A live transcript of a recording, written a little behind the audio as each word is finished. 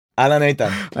אהלן איתן.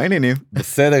 היי נינים.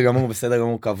 בסדר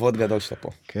גמור, כבוד גדול שאתה פה.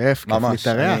 כיף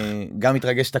להתארח. אני גם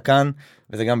מתרגש שאתה כאן,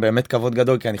 וזה גם באמת כבוד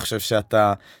גדול, כי אני חושב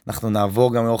אנחנו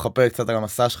נעבור גם לאורך הפרק קצת על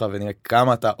המסע שלך, ונראה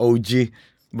כמה אתה OG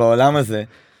בעולם הזה,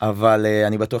 אבל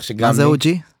אני בטוח שגם... מה זה OG?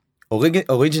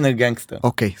 אוריג'ינל גנגסטר.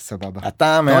 אוקיי, סבבה.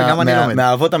 אתה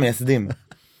מהאבות המייסדים.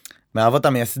 מהאבות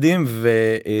המייסדים,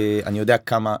 ואני יודע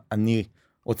כמה אני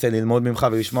רוצה ללמוד ממך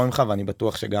ולשמוע ממך, ואני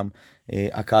בטוח שגם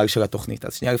הקהל של התוכנית.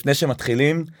 אז שנייה, לפני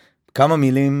שמתחילים, כמה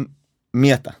מילים,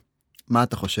 מי אתה? מה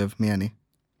אתה חושב? מי אני?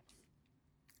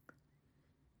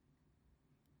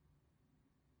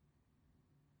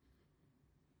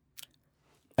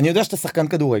 אני יודע שאתה שחקן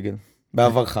כדורגל,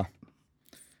 בעברך.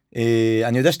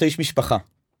 אני יודע שאתה איש משפחה,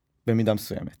 במידה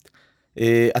מסוימת.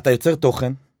 אתה יוצר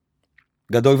תוכן,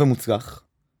 גדול ומוצלח,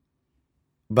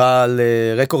 בעל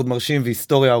רקורד מרשים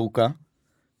והיסטוריה ארוכה,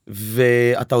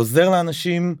 ואתה עוזר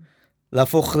לאנשים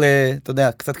להפוך אתה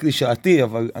יודע, קצת קלישאתי,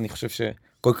 אבל אני חושב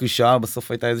שכל קלישאה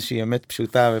בסוף הייתה איזושהי אמת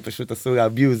פשוטה, ופשוט עשו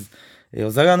לאביוז.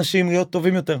 עוזר לאנשים להיות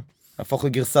טובים יותר, להפוך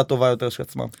לגרסה טובה יותר של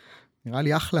עצמם. נראה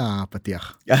לי אחלה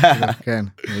פתיח. כן,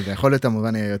 זה יכול להיות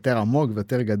כמובן יותר עמוק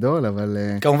ויותר גדול, אבל...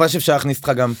 כמובן שאפשר להכניס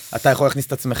אותך גם, אתה יכול להכניס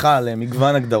את עצמך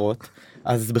למגוון הגדרות,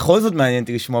 אז בכל זאת מעניין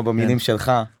אותי לשמוע במילים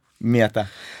שלך, מי אתה.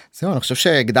 זהו, אני חושב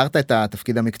שהגדרת את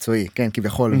התפקיד המקצועי, כן,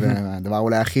 כביכול, והדבר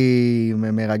אולי הכי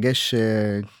מרגש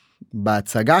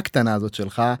בהצגה הקטנה הזאת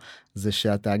שלך, זה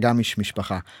שאתה גם איש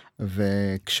משפחה.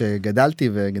 וכשגדלתי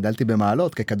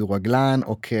במעלות ככדורגלן,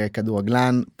 או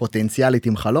ככדורגלן פוטנציאלית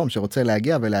עם חלום, שרוצה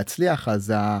להגיע ולהצליח,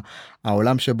 אז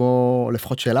העולם שבו,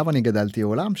 לפחות שאליו אני גדלתי,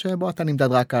 עולם שבו אתה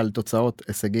נמדד רק על תוצאות,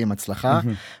 הישגים, הצלחה,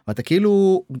 ואתה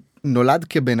כאילו נולד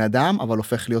כבן אדם, אבל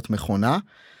הופך להיות מכונה,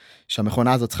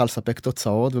 שהמכונה הזאת צריכה לספק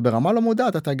תוצאות, וברמה לא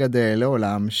מודעת אתה גדל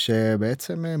לעולם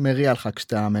שבעצם מריע לך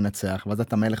כשאתה מנצח, ואז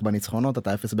אתה מלך בניצחונות,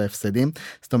 אתה אפס בהפסדים,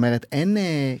 זאת אומרת אין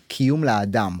קיום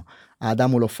לאדם,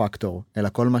 האדם הוא לא פקטור, אלא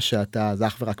כל מה שאתה זה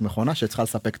אך ורק מכונה שצריכה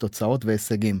לספק תוצאות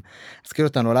והישגים. אז כאילו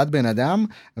אתה נולד בן אדם,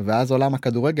 ואז עולם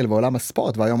הכדורגל ועולם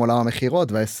הספורט, והיום עולם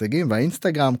המחירות וההישגים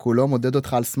והאינסטגרם, כולו מודד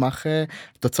אותך על סמך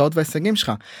תוצאות וההישגים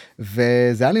שלך.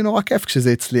 וזה היה לי נורא כיף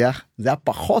כשזה הצליח, זה היה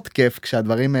פחות כיף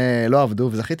כשהדברים לא עבדו,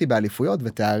 וזכיתי באליפויות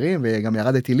ותארים, וגם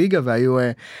ירדתי ליגה, והיו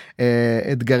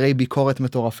אתגרי ביקורת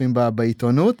מטורפים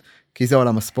בעיתונות, כי זה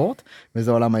עולם הספורט,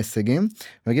 וזה עולם ההישגים.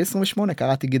 בגיל 28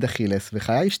 קראתי גיד אכילס,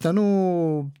 וחיי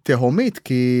השתנו תהומית,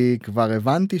 כי כבר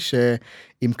הבנתי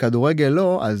שאם כדורגל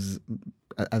לא,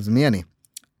 אז מי אני?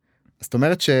 זאת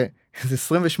אומרת שזה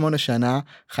 28 שנה,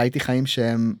 חייתי חיים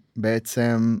שהם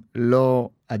בעצם לא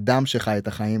אדם שחי את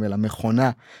החיים, אלא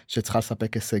מכונה שצריכה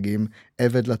לספק הישגים,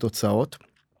 עבד לתוצאות,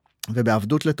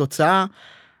 ובעבדות לתוצאה,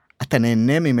 אתה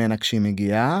נהנה ממנה כשהיא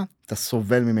מגיעה, אתה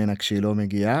סובל ממנה כשהיא לא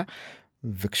מגיעה,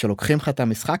 וכשלוקחים לך את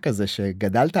המשחק הזה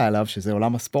שגדלת עליו, שזה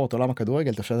עולם הספורט, עולם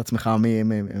הכדורגל, אתה שואל את עצמך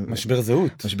משבר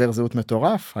זהות. משבר זהות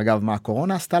מטורף. אגב, מה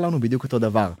הקורונה עשתה לנו בדיוק אותו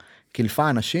דבר. קילפה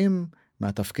אנשים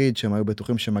מהתפקיד שהם היו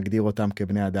בטוחים שמגדיר אותם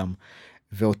כבני אדם.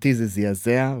 ואותי זה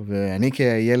זעזע, ואני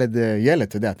כילד,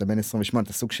 אתה יודע, אתה בן 28,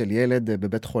 אתה סוג של ילד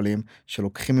בבית חולים,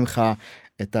 שלוקחים ממך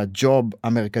את הג'וב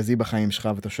המרכזי בחיים שלך,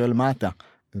 ואתה שואל מה אתה?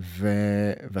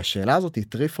 והשאלה הזאת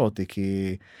הטריפה אותי,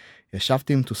 כי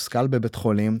ישבתי עם תוסכל בבית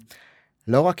חולים,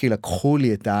 לא רק כי לקחו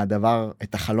לי את הדבר,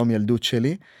 את החלום ילדות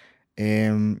שלי,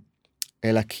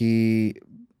 אלא כי,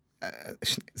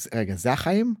 רגע, זה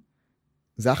החיים?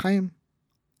 זה החיים?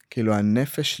 כאילו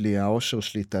הנפש שלי, האושר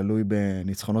שלי תלוי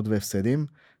בניצחונות והפסדים,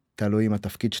 תלוי אם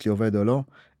התפקיד שלי עובד או לא,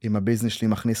 אם הביזנס שלי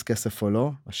מכניס כסף או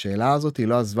לא. השאלה הזאת היא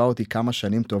לא עזבה אותי כמה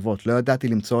שנים טובות, לא ידעתי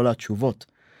למצוא לה תשובות.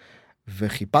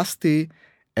 וחיפשתי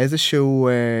איזשהו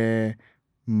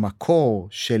מקור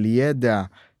של ידע,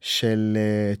 של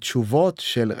תשובות,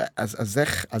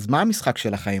 אז מה המשחק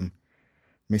של החיים?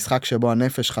 משחק שבו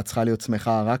הנפש שלך צריכה להיות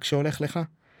שמחה רק כשהולך לך?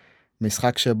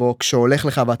 משחק שבו כשהולך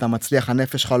לך ואתה מצליח,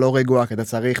 הנפש שלך לא רגוע, כי אתה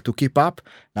צריך to keep up,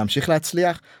 להמשיך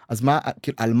להצליח, אז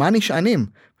על מה נשענים?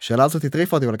 השאלה הזאת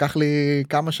הטריפה אותי, ולקח לי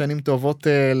כמה שנים טובות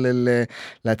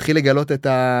להתחיל לגלות את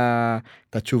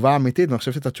התשובה האמיתית, ואני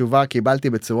חושב שאת התשובה קיבלתי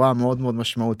בצורה מאוד מאוד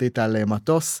משמעותית על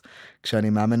מטוס, כשאני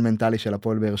מאמן מנטלי של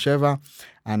הפועל באר שבע,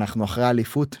 אנחנו אחרי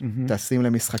אליפות, טסים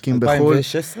למשחקים בחול.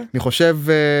 2016? אני חושב...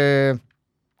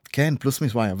 כן, פלוס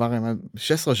מסוואי, עבר 16-17,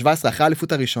 אחרי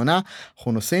האליפות הראשונה,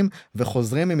 אנחנו נוסעים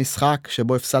וחוזרים ממשחק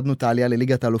שבו הפסדנו את העלייה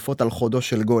לליגת האלופות על חודו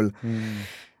של גול.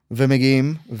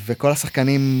 ומגיעים, וכל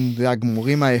השחקנים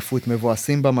גמורים מהעייפות,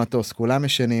 מבואסים במטוס, כולם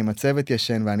ישנים, הצוות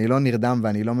ישן, ואני לא נרדם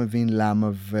ואני לא מבין למה,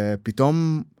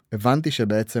 ופתאום הבנתי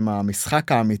שבעצם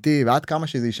המשחק האמיתי, ועד כמה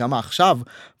שזה יישמע עכשיו,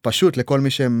 פשוט לכל מי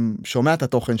ששומע את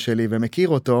התוכן שלי ומכיר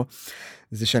אותו,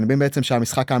 זה שאני מבין בעצם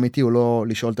שהמשחק האמיתי הוא לא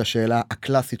לשאול את השאלה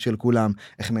הקלאסית של כולם,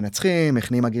 איך מנצחים,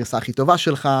 איך נהיים הגרסה הכי טובה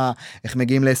שלך, איך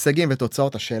מגיעים להישגים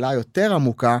ותוצאות. השאלה היותר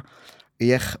עמוקה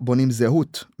היא איך בונים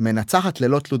זהות, מנצחת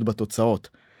ללא תלות בתוצאות.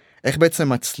 איך בעצם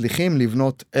מצליחים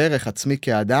לבנות ערך עצמי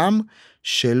כאדם,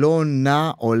 שלא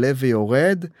נע, עולה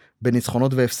ויורד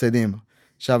בניצחונות והפסדים.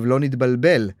 עכשיו, לא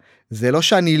נתבלבל, זה לא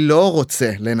שאני לא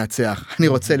רוצה לנצח, אני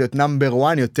רוצה להיות נאמבר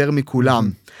 1 יותר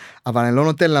מכולם, אבל אני לא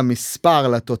נותן למספר,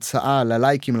 לתוצאה,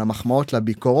 ללייקים, למחמאות,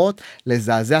 לביקורות,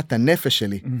 לזעזע את הנפש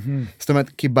שלי. זאת אומרת,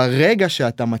 כי ברגע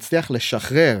שאתה מצליח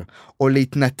לשחרר, או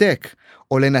להתנתק,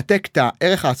 או לנתק את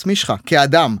הערך העצמי שלך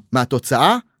כאדם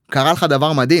מהתוצאה, קרה לך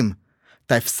דבר מדהים.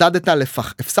 אתה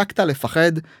הפסקת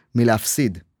לפחד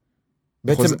מלהפסיד.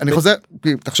 אני חוזר,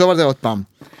 תחשוב על זה עוד פעם.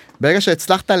 ברגע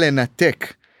שהצלחת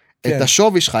לנתק את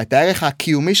השווי שלך, את הערך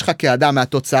הקיומי שלך כאדם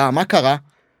מהתוצאה, מה קרה?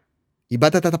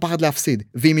 איבדת את הפחד להפסיד.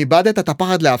 ואם איבדת את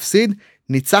הפחד להפסיד,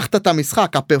 ניצחת את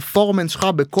המשחק. הפרפורמנס שלך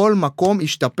בכל מקום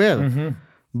השתפר.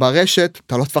 ברשת,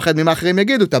 אתה לא תפחד ממה אחרים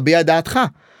יגידו, תביע דעתך.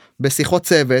 בשיחות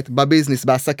צוות, בביזנס,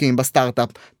 בעסקים, בסטארט-אפ,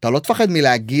 אתה לא תפחד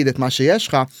מלהגיד את מה שיש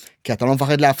לך, כי אתה לא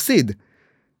מפחד להפסיד.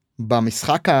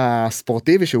 במשחק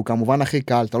הספורטיבי, שהוא כמובן הכי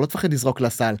קל, אתה לא תפחד לזרוק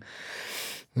לסל.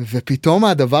 ופתאום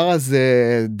הדבר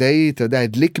הזה די, אתה יודע,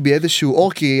 הדליק בי איזשהו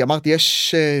אור, כי אמרתי,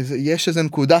 יש איזו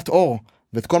נקודת אור,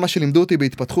 ואת כל מה שלימדו אותי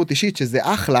בהתפתחות אישית, שזה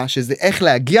אחלה, שזה איך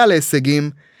להגיע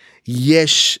להישגים,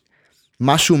 יש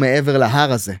משהו מעבר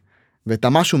להר הזה. ואת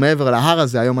המשהו מעבר להר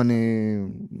הזה, היום אני,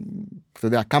 אתה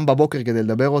יודע, קם בבוקר כדי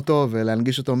לדבר אותו,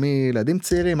 ולהנגיש אותו מילדים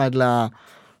צעירים עד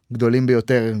לגדולים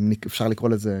ביותר, אפשר לקרוא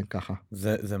לזה ככה.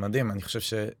 זה מדהים, אני חושב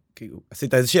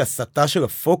שעשית איזושהי הסתה של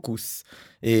הפוקוס,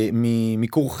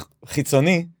 ממיקור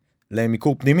חיצוני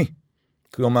למיקור פנימי.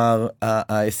 כלומר,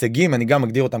 ההישגים, אני גם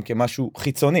מגדיר אותם כמשהו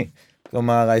חיצוני.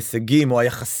 כלומר, ההישגים או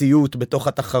היחסיות בתוך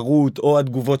התחרות, או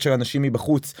התגובות של אנשים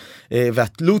מבחוץ,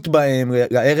 והתלות בהם,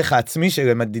 לערך העצמי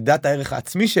שלי, מדידת הערך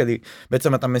העצמי שלי,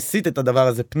 בעצם אתה מסיט את הדבר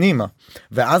הזה פנימה.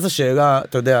 ואז השאלה,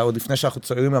 אתה יודע, עוד לפני שאנחנו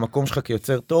צוערים למקום שלך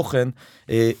כיוצר תוכן,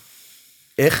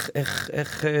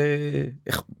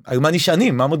 על מה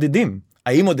נשענים? מה מודדים?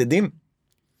 האם מודדים?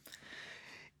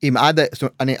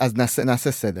 אז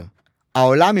נעשה סדר.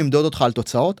 העולם ימדוד אותך על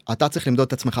תוצאות, אתה צריך למדוד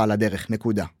את עצמך על הדרך,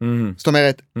 נקודה. זאת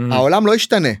אומרת, העולם לא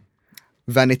ישתנה,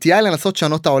 והנטייה היא לנסות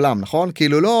לשנות את העולם, נכון?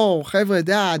 כאילו לא, חבר'ה,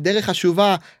 הדרך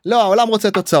חשובה, לא, העולם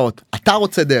רוצה תוצאות, אתה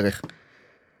רוצה דרך.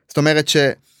 זאת אומרת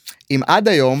שאם עד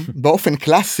היום, באופן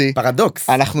קלאסי, פרדוקס,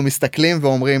 אנחנו מסתכלים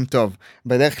ואומרים, טוב,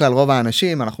 בדרך כלל רוב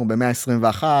האנשים, אנחנו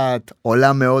ב-121,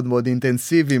 עולם מאוד מאוד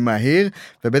אינטנסיבי, מהיר,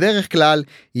 ובדרך כלל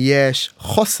יש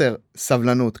חוסר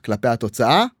סבלנות כלפי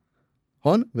התוצאה,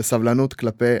 נכון? וסבלנות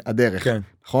כלפי הדרך, כן.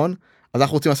 נכון? אז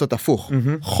אנחנו רוצים לעשות הפוך.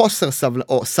 חוסר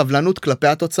סבלנות כלפי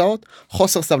התוצאות,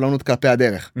 חוסר סבלנות כלפי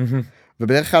הדרך.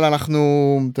 ובדרך כלל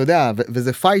אנחנו, אתה יודע,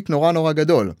 וזה פייט נורא נורא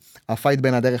גדול. הפייט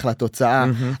בין הדרך לתוצאה.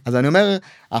 אז אני אומר,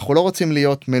 אנחנו לא רוצים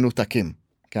להיות מנותקים.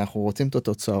 כי אנחנו רוצים את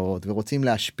התוצאות, ורוצים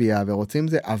להשפיע, ורוצים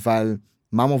זה, אבל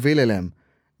מה מוביל אליהם?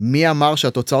 מי אמר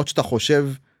שהתוצאות שאתה חושב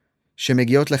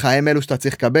שמגיעות לך הם אלו שאתה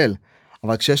צריך לקבל?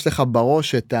 אבל כשיש לך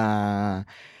בראש את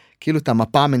כאילו את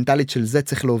המפה המנטלית של זה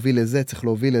צריך להוביל לזה, צריך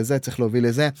להוביל לזה, צריך להוביל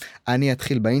לזה, אני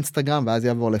אתחיל באינסטגרם, ואז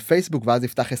יעבור לפייסבוק, ואז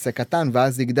יפתח עסק קטן,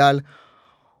 ואז יגדל,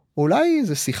 אולי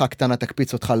איזו שיחה קטנה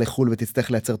תקפיץ אותך לחול,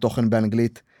 ותצטרך לייצר תוכן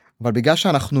באנגלית, אבל בגלל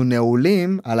שאנחנו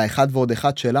נעולים על האחד ועוד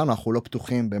אחד שלנו, אנחנו לא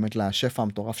פתוחים באמת לשפע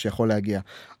המטורף שיכול להגיע.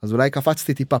 אז אולי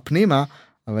קפצתי טיפה פנימה,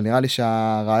 אבל נראה לי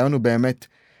שהרעיון הוא באמת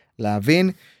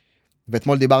להבין,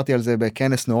 ואתמול דיברתי על זה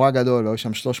בכנס נורא גדול, והיו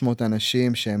שם 300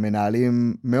 אנשים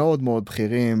שמנהלים מאוד מאוד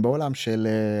בכירים בעולם של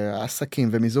עסקים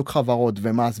ומיזוג חברות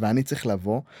ומס, ואני צריך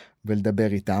לבוא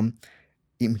ולדבר איתם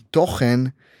עם תוכן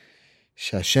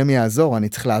שהשם יעזור, אני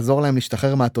צריך לעזור להם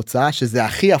להשתחרר מהתוצאה, שזה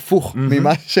הכי הפוך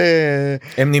ממה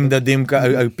הם נמדדים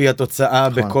על פי התוצאה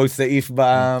בכל סעיף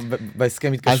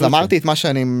בהסכם התקשרות. אז אמרתי את מה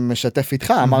שאני משתף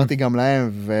איתך, אמרתי גם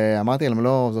להם, ואמרתי להם,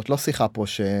 לא, זאת לא שיחה פה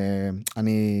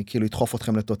שאני כאילו אדחוף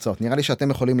אתכם לתוצאות. נראה לי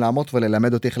שאתם יכולים לעמוד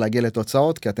וללמד אותי איך להגיע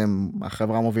לתוצאות, כי אתם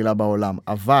החברה המובילה בעולם.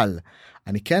 אבל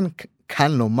אני כן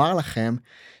כאן לומר לכם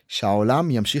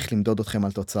שהעולם ימשיך למדוד אתכם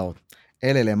על תוצאות.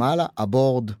 אלה למעלה,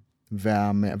 הבורד,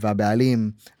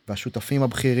 והבעלים והשותפים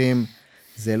הבכירים,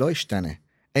 זה לא ישתנה.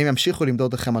 הם ימשיכו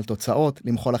למדוד לכם על תוצאות,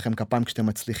 למחוא לכם כפיים כשאתם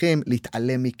מצליחים,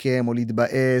 להתעלם מכם או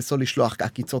להתבאס או לשלוח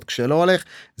עקיצות כשלא הולך.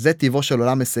 זה טבעו של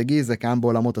עולם הישגי, זה קיים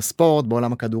בעולמות הספורט,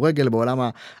 בעולם הכדורגל, בעולם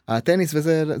הטניס,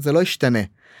 וזה לא ישתנה.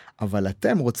 אבל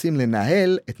אתם רוצים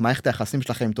לנהל את מערכת היחסים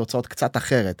שלכם עם תוצאות קצת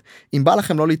אחרת. אם בא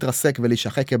לכם לא להתרסק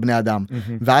ולהישחק כבני אדם,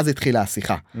 ואז התחילה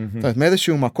השיחה. זאת אומרת,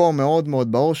 מאיזשהו מקום מאוד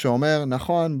מאוד ברור שאומר,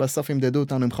 נכון, בסוף ימדדו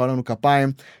אותנו, ימחאו לנו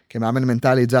כפיים, כמאמן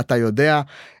מנטלי, את זה אתה יודע,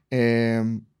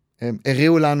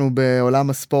 הריעו לנו בעולם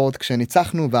הספורט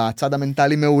כשניצחנו, והצד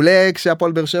המנטלי מעולה,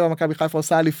 כשהפועל באר שבע, מכבי חיפה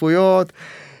עושה אליפויות,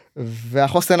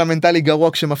 והחוסן המנטלי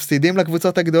גרוע כשמפסידים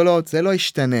לקבוצות הגדולות, זה לא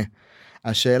ישתנה.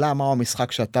 השאלה מהו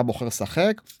המשחק שאתה בוחר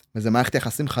לשחק, וזה מערכת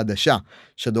יחסים חדשה,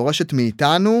 שדורשת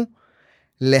מאיתנו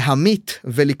להמית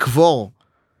ולקבור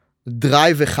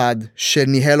דרייב אחד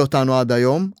שניהל אותנו עד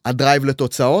היום, הדרייב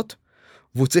לתוצאות,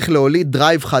 והוא צריך להוליד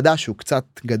דרייב חדש, שהוא קצת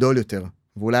גדול יותר,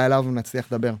 ואולי עליו נצליח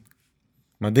לדבר.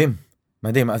 מדהים,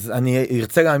 מדהים. אז אני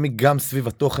ארצה להעמיק גם סביב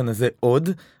התוכן הזה עוד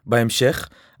בהמשך,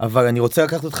 אבל אני רוצה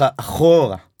לקחת אותך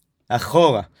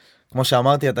אחורה. כמו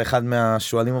שאמרתי, אתה אחד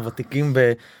מהשואלים הוותיקים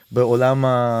בעולם,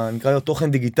 נקרא לו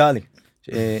תוכן דיגיטלי,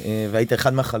 והיית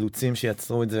אחד מהחלוצים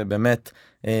שיצרו את זה באמת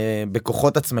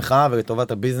בכוחות עצמך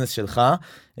ולטובת הביזנס שלך.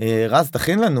 רז,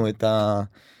 תכין לנו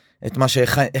את מה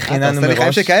שהכיננו מראש.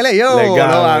 חיים שכאלה, יואו,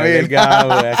 לא מאמין.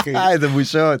 לגמרי, אחי.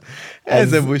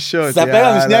 איזה בושות.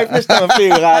 ספר לנו שנייה לפני שאתה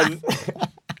מפעיל, רז.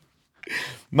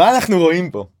 מה אנחנו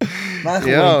רואים פה?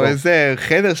 יואו, איזה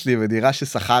חדר שלי בדירה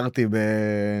ששכרתי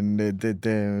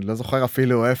לא זוכר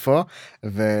אפילו איפה,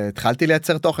 והתחלתי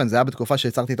לייצר תוכן. זה היה בתקופה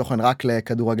שיצרתי תוכן רק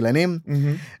לכדורגלנים,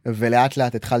 ולאט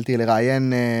לאט התחלתי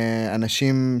לראיין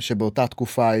אנשים שבאותה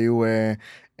תקופה היו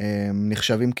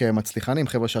נחשבים כמצליחנים,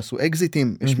 חבר'ה שעשו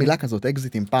אקזיטים, יש מילה כזאת,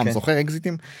 אקזיטים, פעם זוכר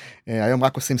אקזיטים? היום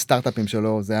רק עושים סטארט-אפים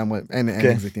שלו, זה אין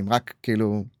אקזיטים, רק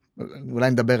כאילו, אולי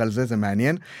נדבר על זה, זה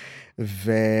מעניין.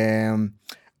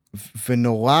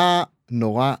 ונורא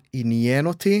נורא עניין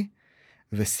אותי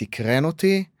וסקרן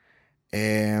אותי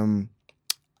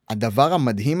הדבר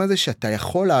המדהים הזה שאתה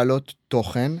יכול להעלות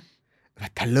תוכן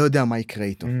ואתה לא יודע מה יקרה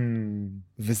איתו.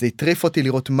 וזה הטריף אותי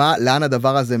לראות לאן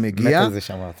הדבר הזה מגיע. מת על זה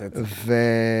שאמרת את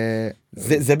זה.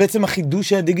 זה בעצם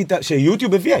החידוש הדיגיטל,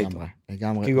 שיוטיוב הביאה איתו.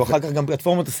 לגמרי. כאילו אחר כך גם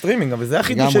פלטפורמות הסטרימינג, אבל זה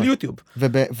החידוש של יוטיוב.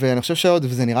 ואני חושב שעוד,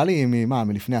 וזה נראה לי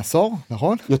מלפני עשור,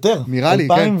 נכון? יותר. נראה לי,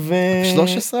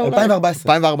 2013 אולי?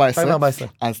 2014.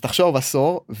 אז תחשוב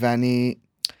עשור,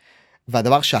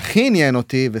 והדבר שהכי עניין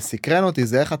אותי וסקרן אותי,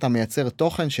 זה איך אתה מייצר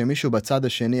תוכן שמישהו בצד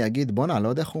השני יגיד, בונה, לא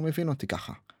יודע איך הוא מבין אותי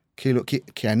ככה. כאילו,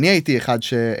 כי אני הייתי אחד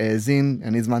שהזין,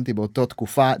 אני הזמנתי באותו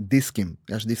תקופה דיסקים,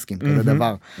 יש דיסקים, כזה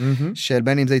דבר, של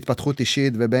בין אם זה התפתחות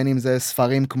אישית, ובין אם זה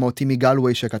ספרים כמו טימי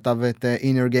גלווי, שכתב את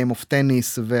Inner Game of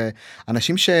Tennis,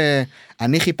 ואנשים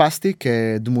שאני חיפשתי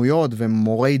כדמויות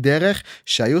ומורי דרך,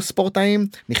 שהיו ספורטאים,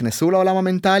 נכנסו לעולם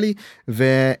המנטלי,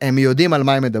 והם יודעים על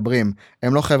מה הם מדברים.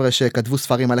 הם לא חבר'ה שכתבו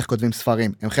ספרים על איך כותבים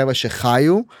ספרים, הם חבר'ה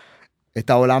שחיו, את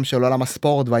העולם של עולם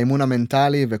הספורט והאימון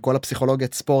המנטלי וכל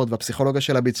הפסיכולוגיית ספורט והפסיכולוגיה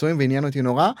של הביצועים, ועניין אותי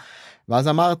נורא. ואז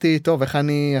אמרתי, טוב, איך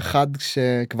אני אחד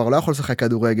שכבר לא יכול לשחק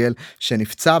כדורגל,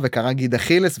 שנפצע וקרא גיד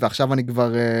אכילס, ועכשיו אני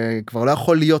כבר לא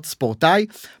יכול להיות ספורטאי,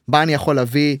 מה אני יכול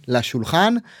להביא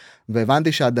לשולחן,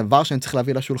 והבנתי שהדבר שאני צריך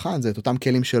להביא לשולחן זה את אותם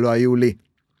כלים שלא היו לי.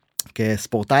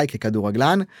 כספורטאי,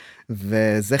 ככדורגלן,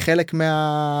 וזה חלק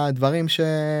מהדברים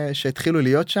שהתחילו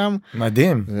להיות שם.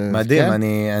 מדהים, מדהים.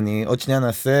 אני עוד שנייה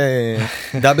נעשה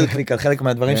דאבל קליק על חלק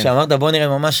מהדברים שאמרת, בוא נראה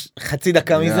ממש חצי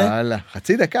דקה מזה. יאללה,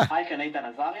 חצי דקה. היי, כאן איתן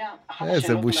עזריה.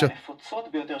 איזה בושה. הנפוצות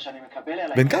ביותר שאני מקבל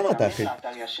אליי. בן כמה אתה, אחי?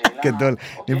 גדול,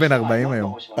 אני בן 40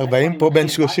 היום. 40 פה, בן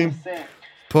 30.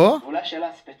 פה? ואולי שאלה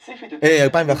ספציפית...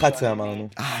 2011 אמרנו.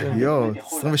 יו,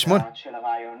 28. של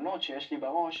הרעיונות שיש לי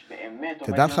בראש, באמת...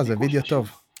 תדע לך, זה וידאו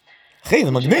טוב. אחי,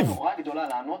 זה מגניב. שאלה נורא גדולה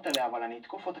לענות עליה, אבל אני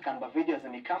אתקוף אותה כאן בווידאו הזה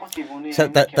מכמה כיוונים.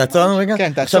 תעצור לנו רגע?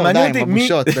 כן, תעצור, די, עם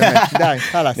הבושות, באמת, די,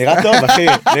 חלאס. נראה טוב, אחי,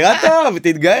 נראה טוב,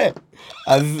 תתגאה.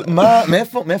 אז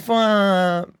מאיפה,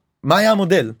 מה היה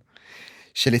המודל?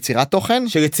 של יצירת תוכן?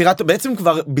 של יצירת, בעצם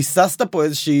כבר ביססת פה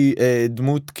איזושהי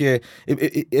דמות,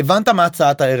 הבנת מה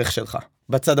הצעת הערך שלך,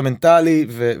 בצד המנטלי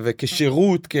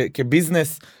וכשירות,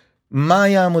 כביזנס, מה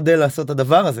היה המודל לעשות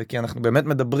הדבר הזה? כי אנחנו באמת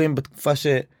מדברים בתקופה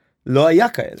שלא היה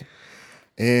כאלה.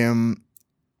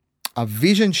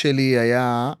 הוויז'ן שלי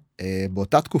היה,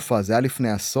 באותה תקופה, זה היה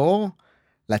לפני עשור,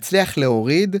 להצליח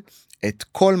להוריד את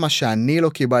כל מה שאני לא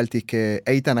קיבלתי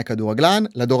כאיתן הכדורגלן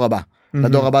לדור הבא.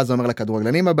 לדור הבא זה אומר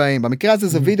לכדורגלנים הבאים, במקרה הזה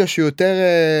זה וידאו שהוא יותר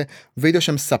וידאו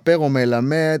שמספר או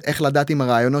מלמד איך לדעת אם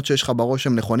הרעיונות שיש לך בראש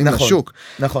הם נכונים לשוק.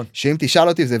 נכון. שאם תשאל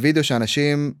אותי זה וידאו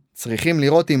שאנשים צריכים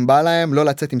לראות אם בא להם לא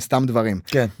לצאת עם סתם דברים.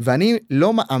 כן. ואני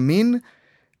לא מאמין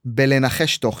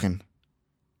בלנחש תוכן.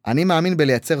 אני מאמין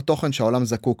בלייצר תוכן שהעולם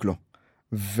זקוק לו.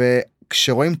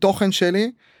 וכשרואים תוכן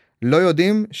שלי, לא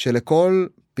יודעים שלכל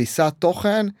פיסת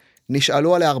תוכן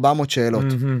נשאלו עליה 400 שאלות.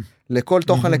 לכל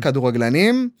תוכן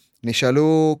לכדורגלנים,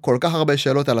 נשאלו כל כך הרבה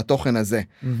שאלות על התוכן הזה.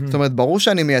 זאת אומרת, ברור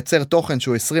שאני מייצר תוכן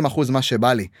שהוא 20% מה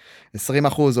שבא לי. 20%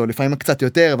 או לפעמים קצת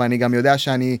יותר, ואני גם יודע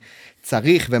שאני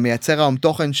צריך ומייצר היום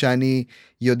תוכן שאני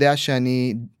יודע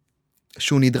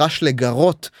שהוא נדרש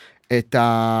לגרות את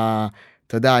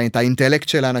אתה יודע, את האינטלקט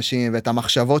של האנשים ואת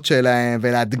המחשבות שלהם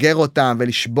ולאתגר אותם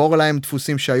ולשבור להם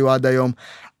דפוסים שהיו עד היום.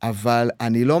 אבל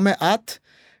אני לא מעט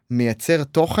מייצר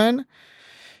תוכן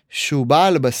שהוא בא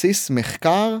על בסיס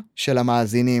מחקר של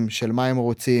המאזינים, של מה הם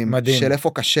רוצים, מדהים. של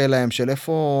איפה קשה להם, של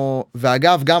איפה...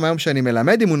 ואגב, גם היום שאני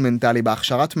מלמד אימון מנטלי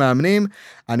בהכשרת מאמנים,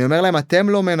 אני אומר להם, אתם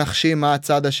לא מנחשים מה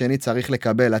הצד השני צריך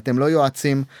לקבל, אתם לא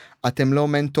יועצים, אתם לא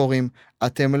מנטורים,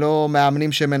 אתם לא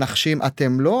מאמנים שמנחשים,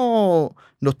 אתם לא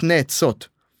נותני עצות.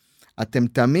 אתם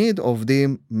תמיד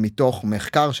עובדים מתוך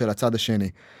מחקר של הצד השני.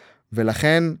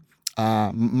 ולכן...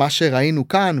 מה שראינו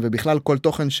כאן ובכלל כל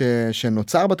תוכן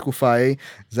שנוצר בתקופה ההיא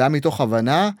זה היה מתוך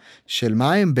הבנה של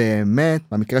מה הם באמת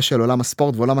במקרה של עולם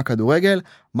הספורט ועולם הכדורגל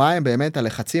מה הם באמת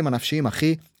הלחצים הנפשיים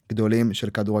הכי גדולים של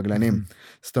כדורגלנים.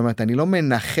 זאת אומרת אני לא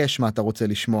מנחש מה אתה רוצה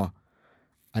לשמוע,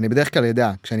 אני בדרך כלל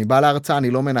יודע כשאני בא להרצאה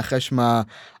אני לא מנחש מה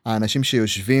האנשים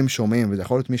שיושבים שומעים וזה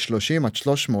יכול להיות מ-30 עד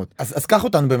 300. אז קח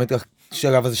אותנו באמת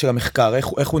לשלב הזה של המחקר,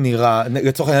 איך הוא נראה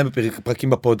לצורך העניין בפרקים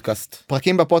בפודקאסט.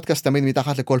 פרקים בפודקאסט תמיד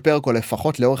מתחת לכל פרק או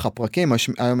לפחות לאורך הפרקים,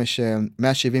 היום יש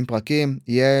 170 פרקים,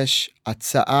 יש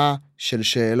הצעה של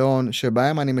שאלון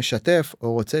שבהם אני משתף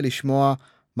או רוצה לשמוע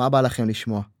מה בא לכם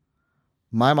לשמוע,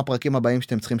 מה הם הפרקים הבאים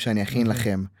שאתם צריכים שאני אכין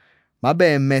לכם, מה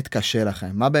באמת קשה לכם,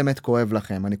 מה באמת כואב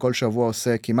לכם. אני כל שבוע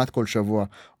עושה, כמעט כל שבוע,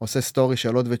 עושה סטורי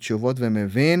שאלות ותשובות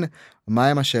ומבין מה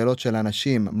הם השאלות של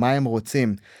אנשים, מה הם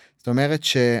רוצים. זאת אומרת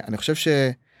שאני חושב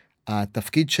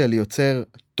שהתפקיד של יוצר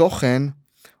תוכן,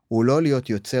 הוא לא להיות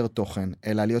יוצר תוכן,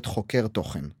 אלא להיות חוקר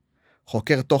תוכן.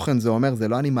 חוקר תוכן זה אומר, זה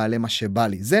לא אני מעלה מה שבא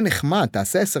לי. זה נחמד,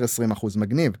 תעשה 10-20%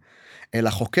 מגניב. אלא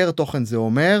חוקר תוכן זה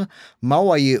אומר,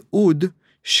 מהו הייעוד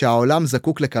שהעולם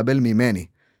זקוק לקבל ממני.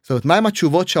 זאת אומרת, מהם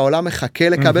התשובות שהעולם מחכה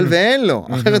לקבל ואין לו?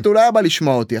 אחרת הוא לא היה בא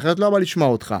לשמוע אותי, אחרת לא היה בא לשמוע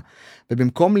אותך.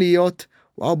 ובמקום להיות,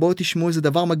 וואו, בואו תשמעו איזה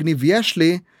דבר מגניב יש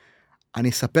לי, אני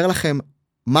אספר לכם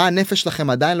מה הנפש שלכם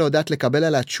עדיין לא יודעת לקבל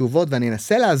עליה תשובות, ואני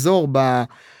אנסה לעזור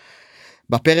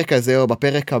בפרק הזה או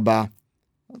בפרק הבא.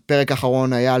 פרק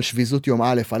האחרון היה על שביזות יום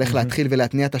א', על איך להתחיל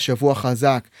ולהתניע את השבוע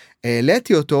חזק.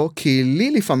 העליתי אותו, כי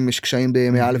לי לפעמים יש קשיים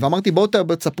בימי א', ואמרתי בואו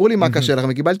תספרו לי מה קשה לכם,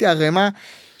 וקיבלתי הרמה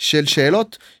של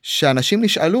שאלות שאנשים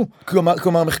נשאלו.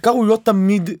 כלומר, מחקר הוא לא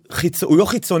תמיד, הוא לא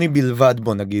חיצוני בלבד,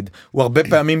 בוא נגיד, הוא הרבה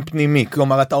פעמים פנימי,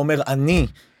 כלומר, אתה אומר,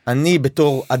 אני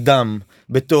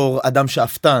בתור אדם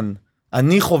שאפתן,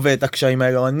 אני חווה את הקשיים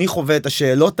האלה, אני חווה את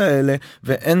השאלות האלה,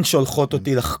 ואין שולחות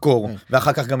אותי לחקור,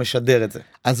 ואחר כך גם משדר את זה.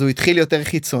 אז הוא התחיל יותר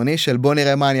חיצוני של בוא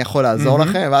נראה מה אני יכול לעזור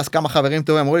לכם, ואז כמה חברים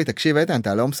טובים אמרו לי, תקשיב איתן,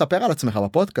 אתה לא מספר על עצמך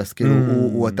בפודקאסט,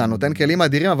 כאילו אתה נותן כלים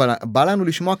אדירים, אבל בא לנו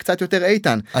לשמוע קצת יותר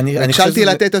איתן. התחלתי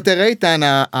לתת יותר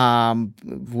איתן,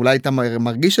 ואולי אתה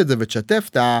מרגיש את זה ותשתף,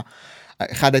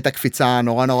 אחד הייתה קפיצה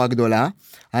נורא גדולה,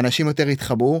 האנשים יותר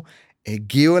התחברו,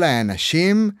 הגיעו אליי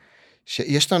אנשים,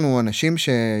 שיש לנו אנשים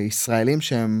ישראלים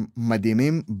שהם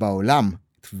מדהימים בעולם,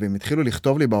 והם התחילו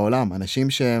לכתוב לי בעולם, אנשים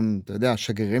שהם, אתה יודע,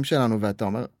 שגרירים שלנו, ואתה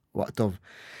אומר, טוב,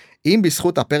 אם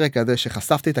בזכות הפרק הזה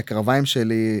שחשפתי את הקרביים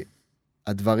שלי,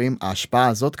 הדברים, ההשפעה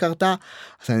הזאת קרתה,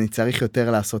 אז אני צריך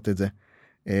יותר לעשות את זה.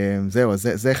 זהו,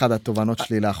 זה אחד התובנות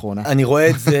שלי לאחרונה. אני רואה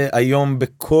את זה היום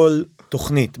בכל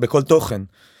תוכנית, בכל תוכן,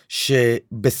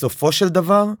 שבסופו של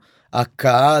דבר,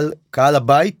 קהל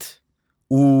הבית,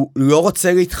 הוא לא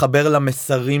רוצה להתחבר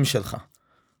למסרים שלך.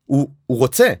 הוא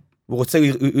רוצה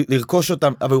לרכוש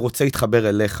אותם, אבל הוא רוצה להתחבר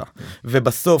אליך.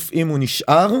 ובסוף, אם הוא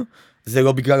נשאר, זה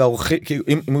לא בגלל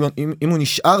אם הוא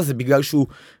נשאר, זה בגלל שהוא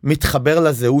מתחבר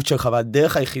לזהות שלך,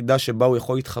 והדרך היחידה שבה הוא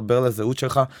יכול להתחבר לזהות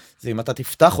שלך, זה אם אתה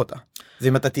תפתח אותה. זה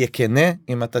אם אתה תהיה כנה,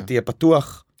 אם אתה תהיה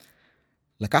פתוח.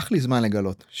 לקח לי זמן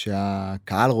לגלות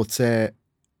שהקהל רוצה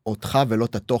אותך ולא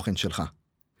את התוכן שלך.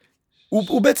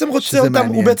 הוא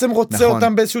בעצם רוצה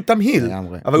אותם באיזשהו תמהיל,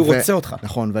 אבל הוא רוצה אותך.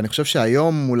 נכון, ואני חושב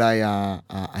שהיום אולי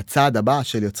הצעד הבא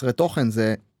של יוצרי תוכן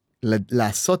זה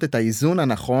לעשות את האיזון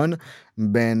הנכון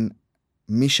בין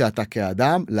מי שאתה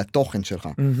כאדם לתוכן שלך.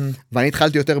 ואני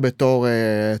התחלתי יותר בתור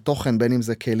תוכן, בין אם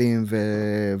זה כלים,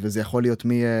 וזה יכול להיות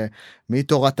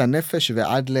מתורת הנפש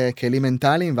ועד לכלים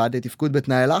מנטליים, ועד לתפקוד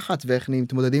בתנאי לחץ, ואיך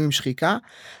מתמודדים עם שחיקה,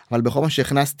 אבל בכל מה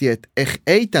שהכנסתי את איך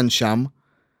איתן שם,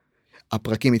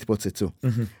 הפרקים התפוצצו.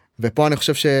 ופה אני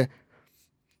חושב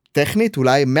שטכנית,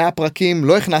 אולי 100 פרקים,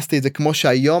 לא הכנסתי את זה כמו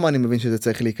שהיום אני מבין שזה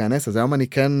צריך להיכנס, אז היום אני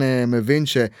כן מבין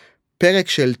שפרק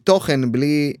של תוכן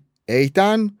בלי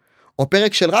איתן, או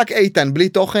פרק של רק איתן בלי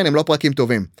תוכן, הם לא פרקים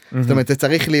טובים. זאת אומרת, זה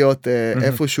צריך להיות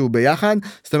איפשהו ביחד.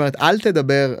 זאת אומרת, אל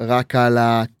תדבר רק על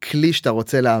הכלי שאתה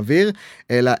רוצה להעביר,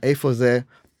 אלא איפה זה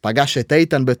פגש את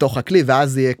איתן בתוך הכלי,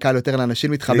 ואז יהיה קל יותר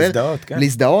לאנשים להתחבר.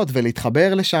 להזדהות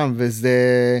ולהתחבר לשם,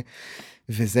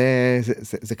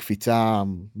 וזה קפיצה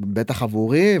בטח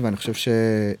עבורי, ואני חושב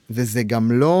וזה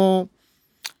גם לא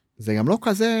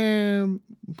כזה,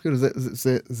 כאילו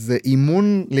זה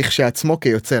אימון לכשעצמו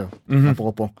כיוצר,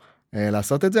 אפרופו,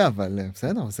 לעשות את זה, אבל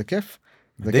בסדר, זה כיף.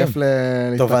 זה כיף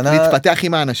להתפתח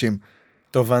עם האנשים.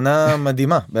 תובנה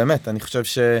מדהימה, באמת. אני חושב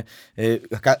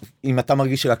שאם אתה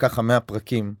מרגיש שלקח 100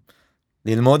 פרקים,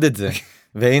 ללמוד את זה,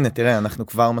 והנה, תראה, אנחנו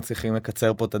כבר מצליחים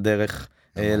לקצר פה את הדרך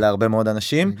להרבה מאוד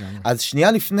אנשים. אז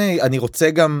שנייה לפני, אני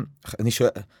רוצה גם, אתה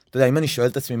יודע, אם אני שואל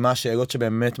את עצמי מה השאלות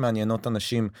שבאמת מעניינות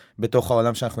אנשים בתוך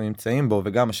העולם שאנחנו נמצאים בו,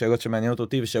 וגם השאלות שמעניינות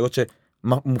אותי, ושאלות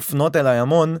שמופנות אליי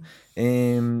המון,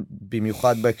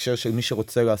 במיוחד בהקשר של מי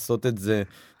שרוצה לעשות את זה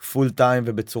פול טיים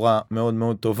ובצורה מאוד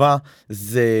מאוד טובה,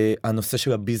 זה הנושא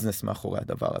של הביזנס מאחורי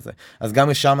הדבר הזה. אז גם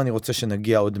לשם אני רוצה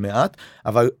שנגיע עוד מעט,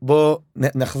 אבל בוא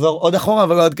נחזור עוד אחורה,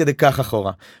 אבל לא עוד כדי כך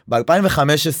אחורה.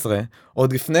 ב-2015,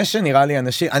 עוד לפני שנראה לי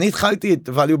אנשים, אני התחלתי את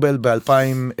valuable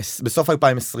בסוף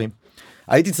 2020.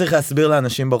 הייתי צריך להסביר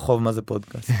לאנשים ברחוב מה זה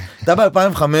פודקאסט. אתה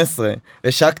ב-2015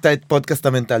 השקת את פודקאסט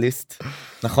המנטליסט,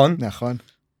 נכון? נכון.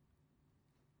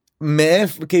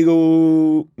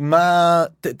 כאילו,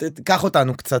 קח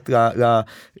אותנו קצת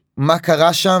מה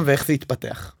קרה שם ואיך זה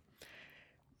התפתח.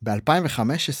 ב-2015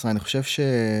 אני חושב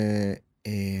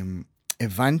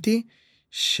שהבנתי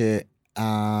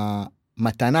שהמתנה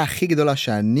הכי גדולה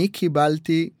שאני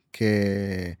קיבלתי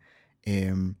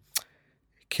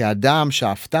כאדם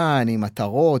שאפתן עם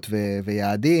מטרות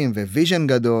ויעדים וויז'ן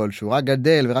גדול, שהוא רק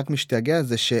גדל ורק משתגע,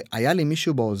 זה שהיה לי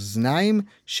מישהו באוזניים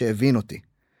שהבין אותי.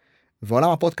 ועולם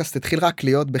הפודקאסט התחיל רק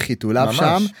להיות בחיתוליו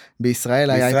שם. בישראל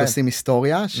היה את עושים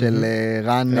היסטוריה של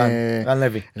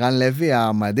רן לוי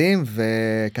המדהים,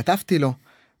 וכתבתי לו.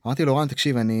 אמרתי לו, רן,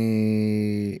 תקשיב,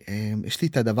 יש לי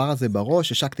את הדבר הזה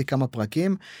בראש, השקתי כמה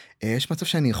פרקים, יש מצב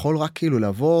שאני יכול רק כאילו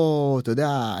לבוא, אתה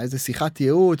יודע, איזה שיחת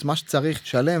ייעוץ, מה שצריך,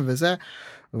 תשלם וזה.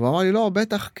 והוא אמר לי, לא,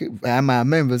 בטח, היה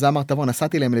מהמם, וזה אמר, תבוא,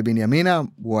 נסעתי להם לבנימינה,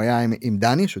 הוא היה עם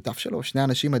דני, שותף שלו, שני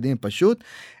אנשים מדהים פשוט,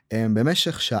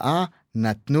 במשך שעה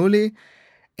נתנו לי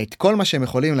את כל מה שהם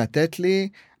יכולים לתת לי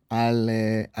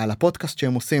על הפודקאסט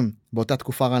שהם עושים. באותה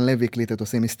תקופה רן לוי הקליט את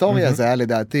עושים היסטוריה, זה היה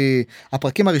לדעתי,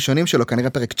 הפרקים הראשונים שלו, כנראה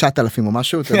פרק 9,000 או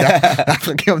משהו, אתה יודע,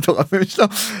 הפרקים המטורפים שלו,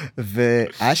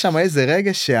 והיה שם איזה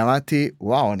רגע שאמרתי,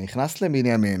 וואו, אני נכנס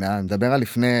לבנימינה, אני מדבר על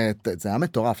לפני, זה היה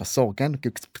מטורף, עשור, כן?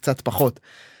 קצת פחות,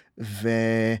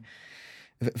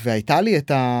 והייתה לי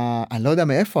אני לא יודע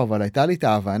מאיפה, אבל הייתה לי את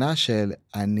ההבנה של,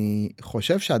 אני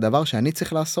חושב שהדבר שאני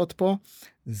צריך לעשות פה,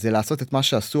 זה לעשות את מה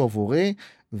שעשו עבורי,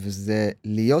 וזה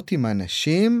להיות עם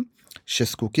אנשים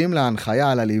שזקוקים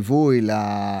להנחיה, לליווי,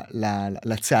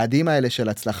 לצעדים האלה של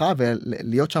הצלחה,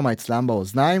 ולהיות שם אצלם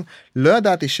באוזניים. לא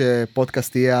ידעתי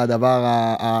שפודקאסט יהיה הדבר,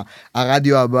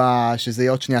 הרדיו הבא, שזה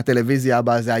יהיה עוד שנייה הטלוויזיה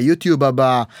הבא, זה היוטיוב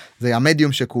הבא, זה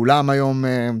המדיום שכולם היום,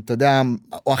 אתה יודע,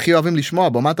 או הכי אוהבים לשמוע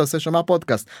בו, מה אתה עושה שומע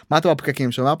פודקאסט? מה אתה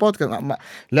בפקקים שומע פודקאסט?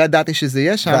 לא ידעתי שזה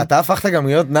יהיה שם. ואתה הפכת גם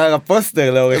להיות נער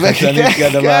הפוסטר לאורך השנים, כי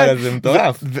הדבר הזה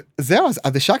מטורף. זהו,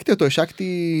 אז השקתי אותו,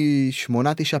 השקתי 8-9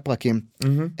 פרקים.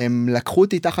 הם לקחו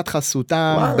אותי תחת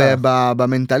חסותם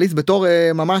במנטליסט בתור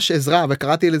ממש עזרה,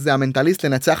 וקראתי לזה המנטליסט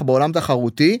לנצח בעולם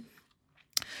תחרותי,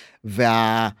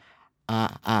 אתה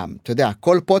יודע,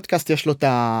 כל פודקאסט יש לו את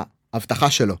ההבטחה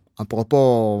שלו,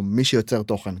 אפרופו מי שיוצר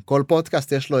תוכן, כל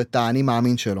פודקאסט יש לו את האני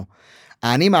מאמין שלו.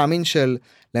 האני מאמין של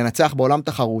לנצח בעולם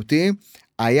תחרותי,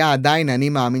 היה עדיין אני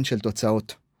מאמין של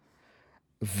תוצאות.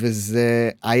 וזה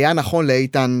היה נכון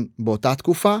לאיתן באותה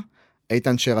תקופה,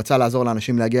 איתן שרצה לעזור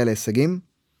לאנשים להגיע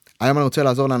להישגים, היום אני רוצה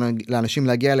לעזור לאנשים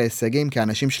להגיע להישגים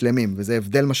כאנשים שלמים, וזה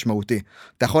הבדל משמעותי.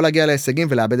 אתה יכול להגיע להישגים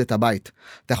ולאבד את הבית.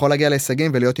 אתה יכול להגיע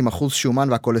להישגים ולהיות עם אחוז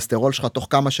שומן והכולסטרול שלך תוך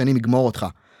כמה שנים יגמור אותך.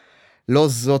 לא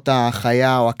זאת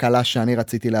החיה או הקלה שאני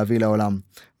רציתי להביא לעולם.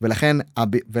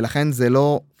 ולכן זה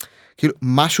לא, כאילו,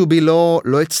 משהו בי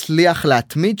לא הצליח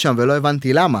להתמיד שם ולא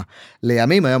הבנתי למה.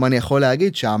 לימים היום אני יכול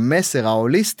להגיד שהמסר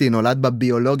ההוליסטי נולד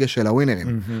בביולוגיה של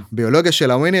הווינרים. ביולוגיה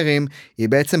של הווינרים היא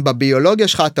בעצם בביולוגיה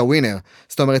שלך אתה ווינר.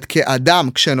 זאת אומרת, כאדם,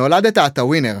 כשנולדת אתה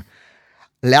ווינר.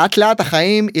 לאט לאט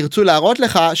החיים ירצו להראות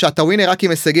לך שאתה ווינר רק עם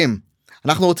הישגים.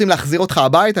 אנחנו רוצים להחזיר אותך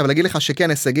הביתה ולהגיד לך שכן,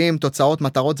 הישגים, תוצאות,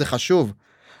 מטרות זה חשוב.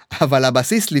 אבל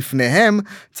הבסיס לפניהם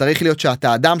צריך להיות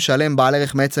שאתה אדם שלם בעל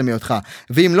ערך מעצם היותך.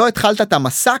 ואם לא התחלת את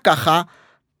המסע ככה,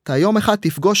 אתה יום אחד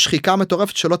תפגוש שחיקה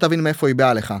מטורפת שלא תבין מאיפה היא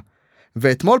באה לך.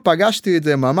 ואתמול פגשתי את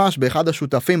זה ממש באחד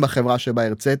השותפים בחברה שבה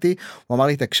הרציתי, הוא אמר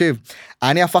לי, תקשיב,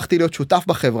 אני הפכתי להיות שותף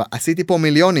בחברה, עשיתי פה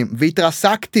מיליונים,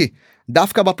 והתרסקתי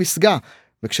דווקא בפסגה,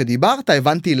 וכשדיברת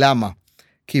הבנתי למה.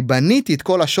 כי בניתי את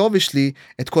כל השווי שלי,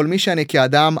 את כל מי שאני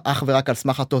כאדם, אך ורק על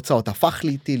סמך התוצאות. הפך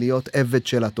לי להיות עבד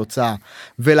של התוצאה.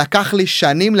 ולקח לי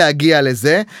שנים להגיע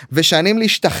לזה, ושנים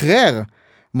להשתחרר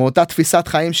מאותה תפיסת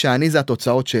חיים שאני זה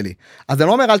התוצאות שלי. אז אני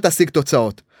לא אומר אל תשיג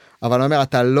תוצאות, אבל אני אומר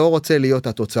אתה לא רוצה להיות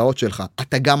התוצאות שלך,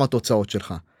 אתה גם התוצאות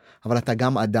שלך. אבל אתה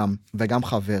גם אדם, וגם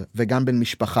חבר, וגם בן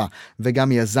משפחה,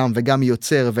 וגם יזם, וגם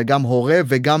יוצר, וגם הורה,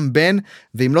 וגם בן,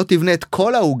 ואם לא תבנה את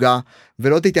כל ההוגה,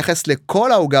 ולא תתייחס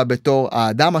לכל ההוגה בתור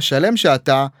האדם השלם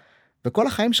שאתה, וכל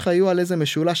החיים שלך יהיו על איזה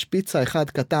משולש פיצה אחד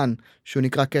קטן, שהוא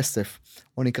נקרא כסף,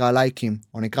 או נקרא לייקים,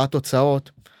 או נקרא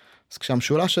תוצאות, אז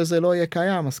כשהמשולש הזה לא יהיה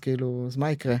קיים, אז כאילו, אז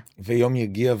מה יקרה? ויום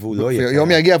יגיע והוא לא יהיה קיים.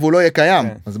 ויום יגיע והוא לא יהיה קיים,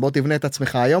 אז בוא תבנה את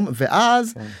עצמך היום,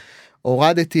 ואז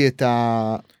הורדתי את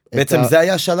בעצם זה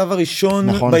היה השלב הראשון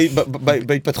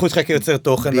בהתפתחות שלך כיוצר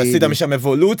תוכן, ועשית משם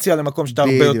אבולוציה למקום שאתה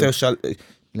הרבה יותר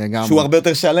שהוא הרבה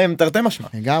יותר שלם, תרתי משמע.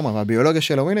 לגמרי, והביולוגיה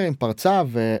של הווינרים פרצה,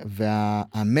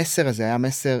 והמסר הזה היה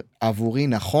מסר עבורי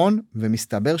נכון,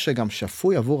 ומסתבר שגם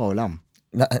שפוי עבור העולם.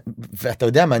 ואתה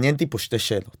יודע, מעניין אותי פה שתי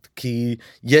שאלות, כי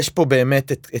יש פה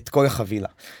באמת את כל החבילה.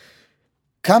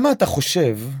 כמה אתה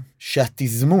חושב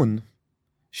שהתזמון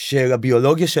של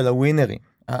הביולוגיה של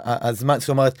הווינרים, הזמן, זאת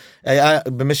אומרת, היה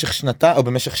במשך שנתה או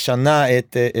במשך שנה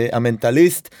את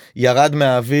המנטליסט, ירד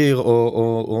מהאוויר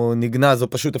או נגנז או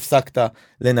פשוט הפסקת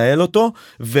לנהל אותו,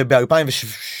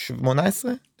 וב-2018?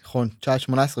 נכון,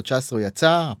 18, 19 הוא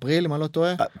יצא, אפריל, אם אני לא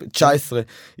טועה. 19,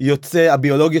 יוצא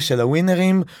הביולוגיה של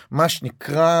הווינרים, מה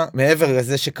שנקרא, מעבר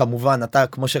לזה שכמובן אתה,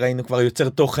 כמו שראינו, כבר יוצר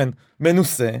תוכן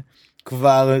מנוסה,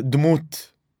 כבר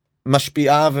דמות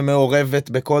משפיעה ומעורבת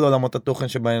בכל עולמות התוכן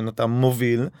שבהן אתה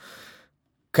מוביל,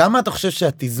 כמה אתה חושב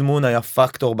שהתזמון היה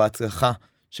פקטור בהצלחה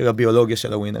של הביולוגיה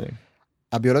של הווינרים?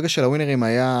 הביולוגיה של הווינרים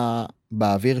היה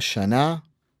באוויר שנה,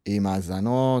 עם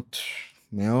האזנות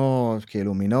מאוד,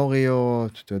 כאילו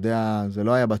מינוריות, אתה יודע, זה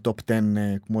לא היה בטופ 10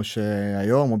 כמו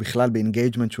שהיום, או בכלל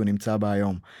באינגייג'מנט שהוא נמצא בה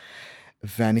היום.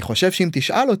 ואני חושב שאם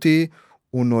תשאל אותי,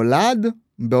 הוא נולד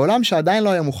בעולם שעדיין לא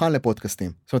היה מוכן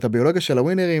לפודקאסטים. זאת אומרת, הביולוגיה של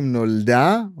הווינרים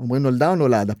נולדה, אומרים נולדה או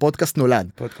נולד? הפודקאסט נולד.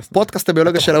 פודקאסט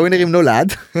הביולוגיה של הווינרים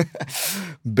נולד,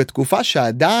 בתקופה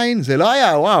שעדיין זה לא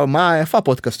היה, וואו, איפה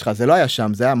הפודקאסט שלך? זה לא היה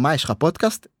שם, זה היה, מה, יש לך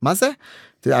פודקאסט? מה זה?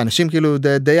 אנשים כאילו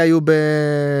די היו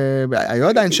היו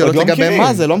עדיין שאלות לגבי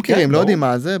מה זה, לא מכירים, לא יודעים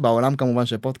מה זה, בעולם כמובן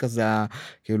שפודקאסט זה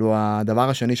כאילו הדבר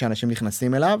השני שאנשים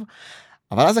נכנסים אליו,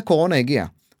 אבל אז הקורונה הגיעה,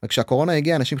 וכשהקורונה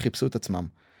הגיעה אנשים חיפשו את עצמם.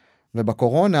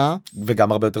 ובקורונה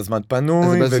וגם הרבה יותר זמן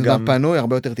פנוי, וגם פנוי,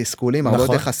 הרבה יותר תסכולים, הרבה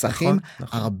יותר חסכים,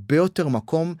 הרבה יותר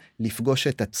מקום לפגוש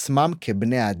את עצמם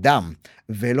כבני אדם,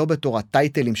 ולא בתור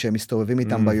הטייטלים שהם מסתובבים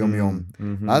איתם ביום יום.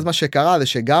 אז מה שקרה זה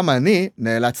שגם אני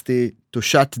נאלצתי to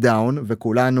shut down,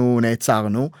 וכולנו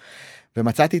נעצרנו,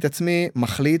 ומצאתי את עצמי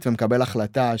מחליט ומקבל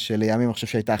החלטה שלימים אני חושב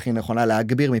שהייתה הכי נכונה,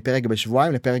 להגביר מפרק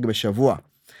בשבועיים לפרק בשבוע.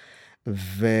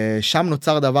 ושם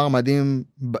נוצר דבר מדהים,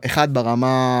 אחד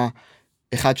ברמה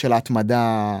אחד של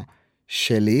ההתמדה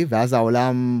שלי, ואז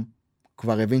העולם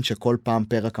כבר הבין שכל פעם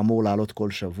פרק אמור לעלות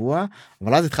כל שבוע,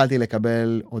 אבל אז התחלתי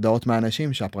לקבל הודעות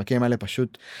מהאנשים שהפרקים האלה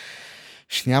פשוט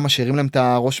שנייה משאירים להם את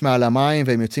הראש מעל המים,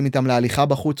 והם יוצאים איתם להליכה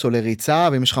בחוץ או לריצה,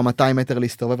 ואם יש לך 200 מטר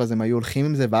להסתובב אז הם היו הולכים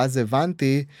עם זה, ואז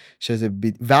הבנתי שזה,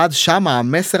 ואז שם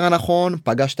המסר הנכון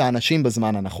פגש את האנשים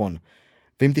בזמן הנכון.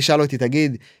 ואם תשאל אותי,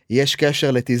 תגיד, יש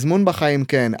קשר לתזמון בחיים?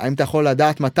 כן. האם אתה יכול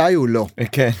לדעת מתי הוא? לא.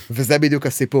 כן. וזה בדיוק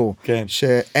הסיפור. כן.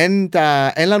 שאין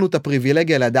לנו את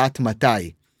הפריבילגיה לדעת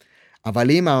מתי.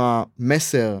 אבל אם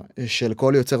המסר של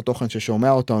כל יוצר תוכן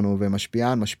ששומע אותנו,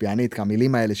 ומשפיען, משפיענית,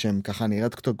 כמילים האלה שהן ככה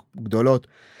נראית גדולות,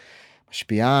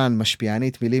 משפיען,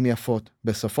 משפיענית, מילים יפות.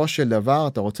 בסופו של דבר,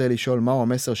 אתה רוצה לשאול מהו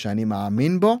המסר שאני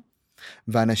מאמין בו,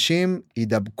 ואנשים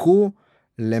ידבקו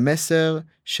למסר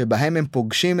שבהם הם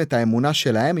פוגשים את האמונה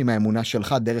שלהם עם האמונה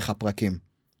שלך דרך הפרקים.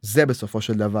 זה בסופו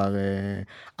של דבר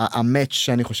המאץ'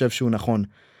 שאני חושב שהוא נכון.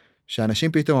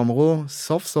 שאנשים פתאום אמרו,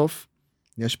 סוף סוף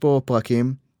יש פה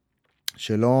פרקים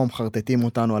שלא מחרטטים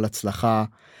אותנו על הצלחה,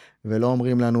 ולא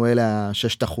אומרים לנו אלה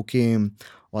 6 החוקים,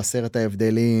 או 10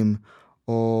 ההבדלים,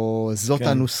 או זאת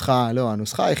הנוסחה. לא,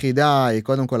 הנוסחה היחידה היא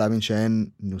קודם כל להבין שאין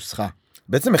נוסחה.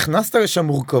 בעצם הכנסת לשם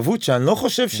מורכבות שאני לא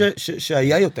חושב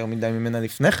שהיה יותר מדי ממנה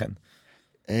לפני כן.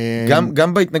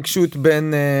 גם בהתנגשות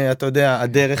בין, אתה יודע,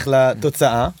 הדרך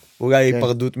לתוצאה, אולי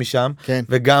היפרדות משם,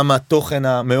 וגם התוכן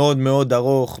המאוד מאוד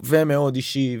ארוך, ומאוד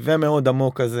אישי, ומאוד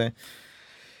עמוק הזה.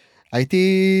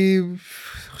 הייתי,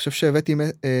 חושב שהבאתי,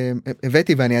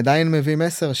 ואני עדיין מביא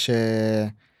מסר,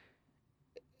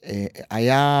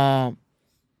 שהיה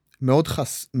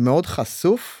מאוד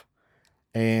חשוף,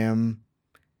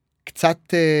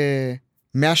 קצת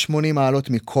 180 מעלות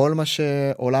מכל מה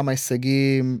שעולם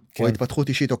ההישגים, או התפתחות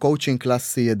אישית או קואוצ'ינג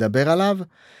קלאסי ידבר עליו,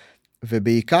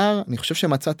 ובעיקר אני חושב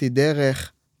שמצאתי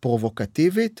דרך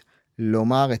פרובוקטיבית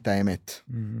לומר את האמת.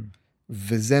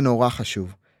 וזה נורא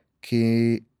חשוב,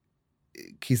 כי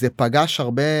זה פגש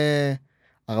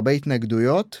הרבה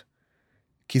התנגדויות,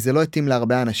 כי זה לא התאים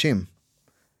להרבה אנשים.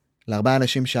 להרבה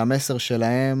אנשים שהמסר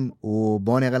שלהם הוא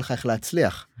בוא נראה לך איך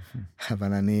להצליח.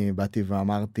 אבל אני באתי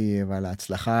ואמרתי, אבל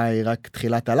ההצלחה היא רק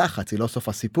תחילת הלחץ, היא לא סוף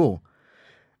הסיפור.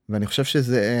 ואני חושב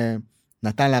שזה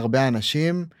נתן להרבה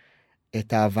אנשים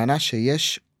את ההבנה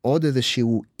שיש עוד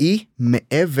איזשהו אי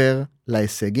מעבר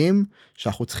להישגים,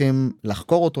 שאנחנו צריכים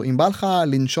לחקור אותו. אם בא לך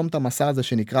לנשום את המסע הזה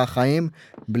שנקרא חיים,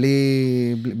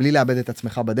 בלי לאבד את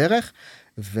עצמך בדרך,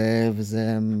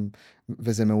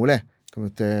 וזה מעולה.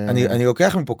 אני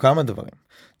לוקח מפה כמה דברים.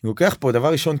 אני לוקח פה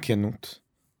דבר ראשון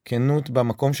כנות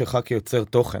במקום שלך כיוצר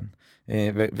תוכן,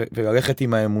 וללכת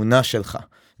עם האמונה שלך,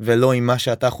 ולא עם מה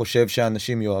שאתה חושב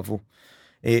שאנשים יאהבו.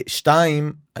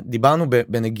 2, דיברנו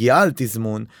בנגיעה על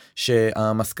תזמון,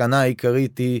 שהמסקנה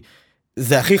העיקרית היא,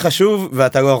 זה הכי חשוב,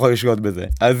 ואתה לא יכול לשלוט בזה.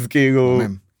 אז כאילו,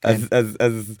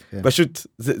 אז פשוט,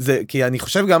 כי אני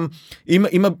חושב גם,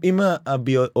 אם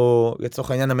או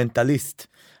לצורך העניין המנטליסט,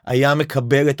 היה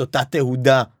מקבל את אותה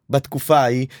תהודה בתקופה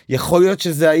ההיא, יכול להיות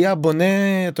שזה היה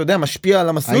בונה, אתה יודע, משפיע על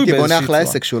המסלול. הייתי בונה אחלה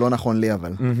עסק שהוא לא נכון לי,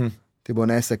 אבל. הייתי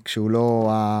בונה עסק שהוא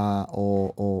לא,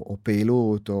 או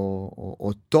פעילות,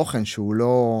 או תוכן שהוא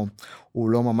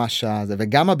לא ממש זה.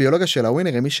 וגם הביולוגיה של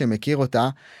הווינר, מי שמכיר אותה,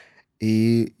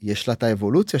 יש לה את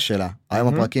האבולוציה שלה.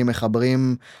 היום הפרקים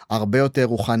מחברים הרבה יותר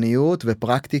רוחניות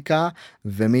ופרקטיקה,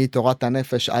 ומתורת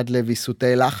הנפש עד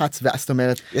לוויסותי לחץ, ואז זאת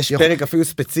אומרת... יש פרק אפילו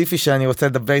ספציפי שאני רוצה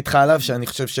לדבר איתך עליו, שאני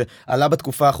חושב שעלה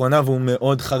בתקופה האחרונה, והוא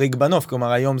מאוד חריג בנוף,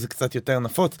 כלומר היום זה קצת יותר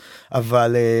נפוץ,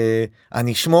 אבל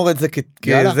אני אשמור את זה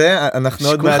כזה, אנחנו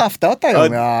עוד מעט... שכולך הפתעות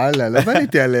היום, יאללה, לא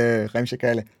בניתי על חיים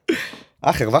שכאלה.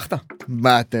 הרווחת?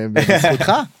 מה,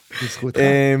 בזכותך?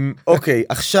 אוקיי,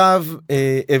 עכשיו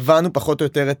הבנו פחות או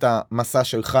יותר את המסע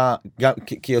שלך,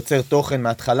 כיוצר תוכן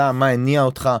מההתחלה, מה הניע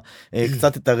אותך,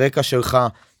 קצת את הרקע שלך,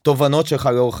 תובנות שלך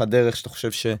לאורך הדרך, שאתה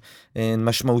חושב שהן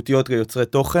משמעותיות ליוצרי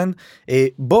תוכן.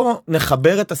 בוא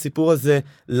נחבר את הסיפור הזה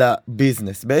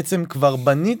לביזנס. בעצם כבר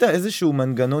בנית איזשהו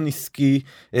מנגנון עסקי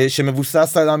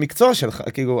שמבוסס על המקצוע שלך,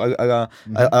 כאילו על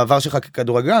העבר שלך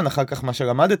ככדורגלן, אחר כך מה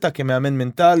שלמדת כמאמן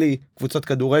מנטלי, קבוצות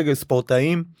כדורגל,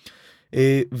 ספורטאים,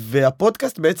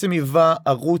 והפודקאסט בעצם היווה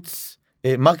ערוץ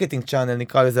מרקטינג צ'אנל,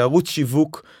 נקרא לזה, ערוץ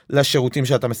שיווק לשירותים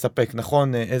שאתה מספק,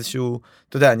 נכון? איזשהו,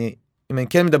 אתה יודע, אם אני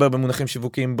כן מדבר במונחים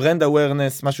שיווקיים, ברנד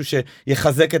אווירנס, משהו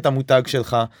שיחזק את המותג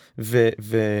שלך,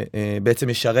 ובעצם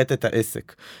ישרת את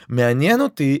העסק. מעניין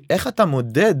אותי, איך אתה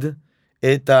מודד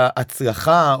את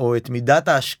ההצלחה, או את מידת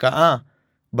ההשקעה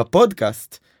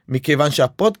בפודקאסט, מכיוון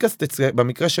שהפודקאסט,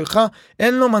 במקרה שלך,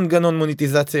 אין לו מנגנון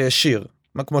מוניטיזציה ישיר.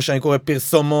 כמו שאני קורא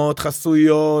פרסומות,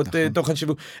 חסויות, תוכן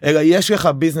שיווק, אלא יש לך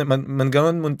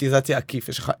מנגנון מוניטיזציה עקיף,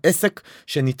 יש לך עסק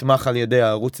שנתמך על ידי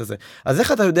הערוץ הזה. אז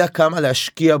איך אתה יודע כמה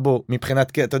להשקיע בו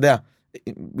מבחינת, אתה יודע,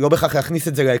 לא בכך להכניס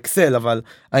את זה לאקסל, אבל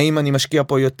האם אני משקיע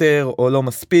פה יותר או לא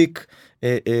מספיק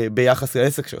ביחס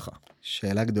לעסק שלך?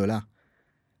 שאלה גדולה.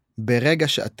 ברגע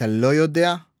שאתה לא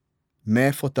יודע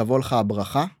מאיפה תבוא לך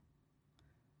הברכה,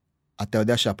 אתה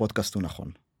יודע שהפודקאסט הוא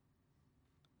נכון.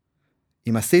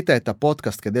 אם עשית את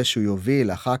הפודקאסט כדי שהוא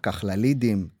יוביל אחר כך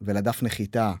ללידים ולדף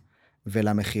נחיתה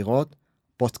ולמחירות,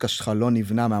 פודקאסט שלך לא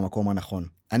נבנה מהמקום הנכון.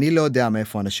 אני לא יודע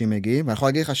מאיפה אנשים מגיעים, ואני יכול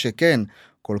להגיד לך שכן,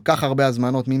 כל כך הרבה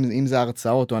הזמנות, אם זה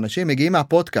הרצאות או אנשים, מגיעים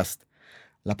מהפודקאסט.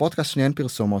 לפודקאסט שני אין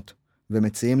פרסומות,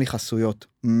 ומציעים לי חסויות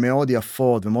מאוד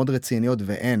יפות ומאוד רציניות,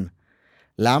 ואין.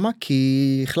 למה?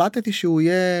 כי החלטתי שהוא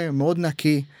יהיה מאוד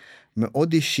נקי,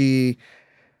 מאוד אישי,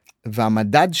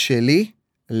 והמדד שלי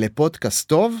לפודקאסט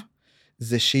טוב,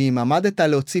 זה שאם עמדת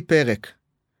להוציא פרק,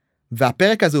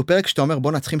 והפרק הזה הוא פרק שאתה אומר,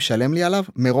 בוא נצריכים לשלם לי עליו,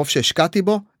 מרוב שהשקעתי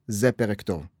בו, זה פרק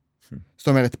טוב. זאת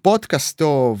אומרת, פודקאסט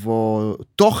טוב, או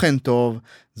תוכן טוב,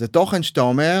 זה תוכן שאתה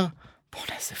אומר, בוא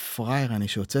איזה פרייר אני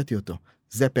שהוצאתי אותו,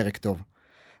 זה פרק טוב.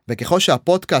 וככל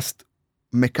שהפודקאסט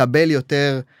מקבל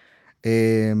יותר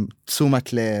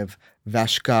תשומת לב,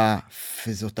 והשקעה,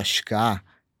 וזאת השקעה,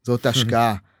 זאת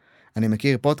השקעה. אני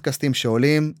מכיר פודקאסטים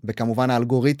שעולים, וכמובן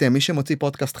האלגוריתם, מי שמוציא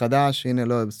פודקאסט חדש, הנה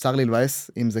לא, צר לי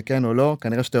לבאס אם זה כן או לא,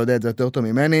 כנראה שאתה יודע את זה יותר טוב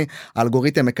ממני,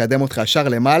 האלגוריתם מקדם אותך ישר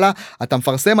למעלה, אתה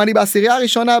מפרסם, אני בעשירייה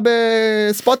הראשונה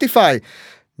בספוטיפיי,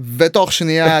 ותוך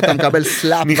שנייה אתה מקבל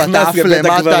סלאפ וטף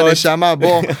למטה, נשמה,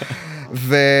 בוא,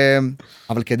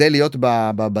 אבל כדי להיות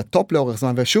בטופ לאורך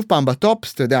זמן, ושוב פעם בטופ,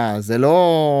 אתה יודע,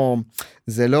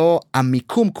 זה לא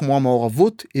המיקום כמו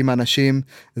המעורבות עם אנשים,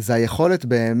 זה היכולת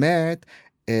באמת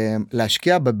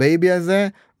להשקיע בבייבי הזה,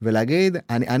 ולהגיד,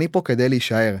 אני פה כדי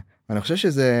להישאר. ואני חושב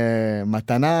שזה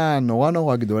מתנה נורא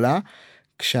נורא גדולה,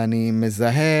 כשאני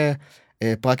מזהה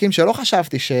פרקים שלא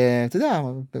חשבתי אתה יודע,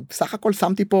 בסך הכל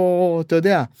שמתי פה, אתה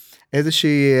יודע,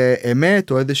 איזושהי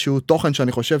אמת, או איזשהו תוכן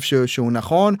שאני חושב שהוא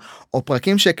נכון, או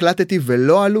פרקים שהקלטתי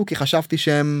ולא עלו, כי חשבתי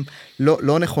שהם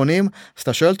לא נכונים. אז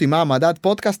אתה שואל אותי מה המדד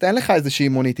פודקאסט, אין לך איזושהי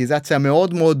מוניטיזציה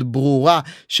מאוד מאוד ברורה,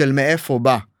 של מאיפה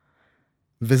בא.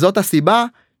 וזאת הסיבה,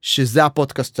 שזה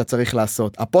הפודקאסט שאתה צריך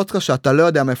לעשות. הפודקאסט שאתה לא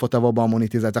יודע מאיפה תבוא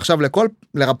במוניטיזציה. עכשיו,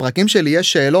 לפרקים שלי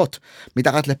יש שאלות,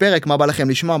 מתחת לפרק, מה בא לכם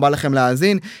לשמוע, מה בא לכם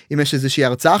להאזין, אם יש איזושהי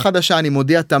הרצאה חדשה, אני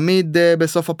מודיע תמיד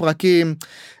בסוף הפרקים,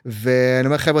 ואני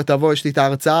אומר, חבר'ה, תבוא, יש לי את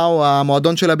ההרצאה, או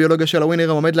המועדון של הביולוגיה של הווינר,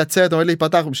 עומד לצאת, עומד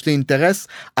להיפתח, יש לי אינטרס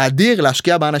אדיר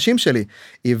להשקיע באנשים שלי.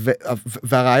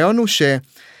 והרעיון הוא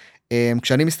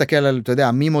כשאני מסתכל על, אתה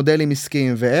יודע, מי מודלים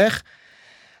עסקיים ואיך,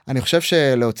 אני חושב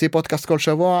שלהוציא פודקאסט כל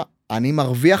שבוע, אני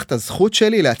מרוויח את הזכות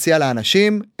שלי להציע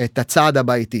לאנשים את הצעד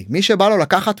הבא איתי. מי שבא לו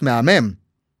לקחת מהמם,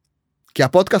 כי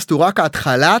הפודקאסט הוא רק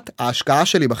ההתחלת ההשקעה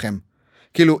שלי בכם.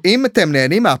 כאילו, אם אתם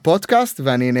נהנים מהפודקאסט,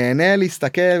 ואני נהנה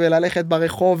להסתכל וללכת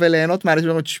ברחוב וליהנות מהאנשים,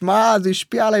 ואומרים, שמע, זה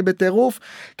השפיע עליי בטירוף,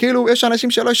 כאילו, יש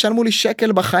אנשים שלא ישלמו לי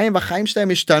שקל בחיים, והחיים שלהם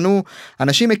השתנו,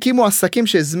 אנשים הקימו עסקים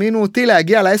שהזמינו אותי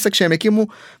להגיע לעסק שהם הקימו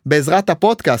בעזרת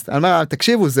הפודקאסט. אני אומר,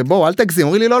 תקשיבו, זה בואו, אל תגזים,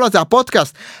 אומרים לי, לא, זה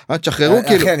הפודקאסט. תשחררו,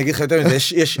 כאילו. אחי, אני אגיד לך יותר מזה,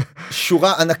 יש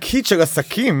שורה ענקית של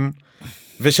עסקים,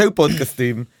 ושל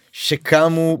פודקאסטים,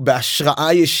 שקמו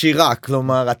בהשראה ישירה,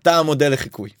 כלומר, אתה המודל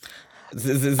לחיקוי.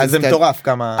 זה מטורף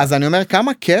כמה... אז אני אומר,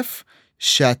 כמה כיף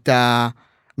שאתה,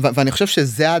 ואני חושב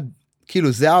שזה,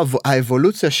 כאילו, זה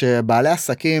האבולוציה שבעלי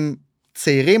עסקים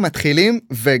צעירים מתחילים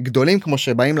וגדולים, כמו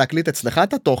שבאים להקליט אצלך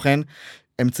את התוכן,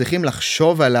 הם צריכים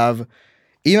לחשוב עליו,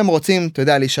 אם הם רוצים, אתה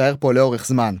יודע, להישאר פה לאורך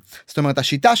זמן. זאת אומרת,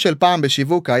 השיטה של פעם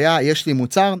בשיווק היה, יש לי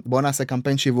מוצר, בוא נעשה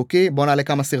קמפיין שיווקי, בוא נעלה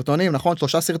כמה סרטונים, נכון?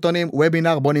 3 סרטונים,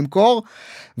 ווינר, בוא נמכור,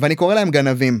 ואני קורא להם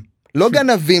גנבים. לא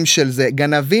גנבים של זה,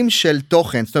 גנבים של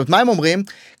תוכן. זאת אומרת, מה הם אומרים?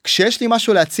 כשיש לי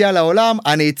משהו להציע לעולם,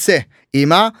 אני אצא.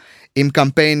 עם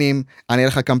קמפיינים, אני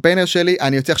אלך הקמפיינר שלי,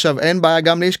 אני יוצא עכשיו, אין בעיה,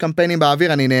 גם לי יש קמפיינים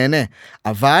באוויר, אני נהנה.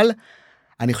 אבל,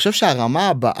 אני חושב שהרמה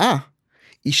הבאה,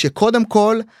 היא שקודם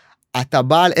כל, אתה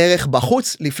בעל ערך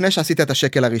בחוץ, לפני שעשית את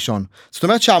השקל הראשון. זאת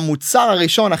אומרת שהמוצר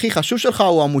הראשון הכי חשוב שלך,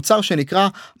 הוא המוצר שנקרא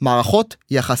מערכות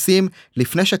יחסים,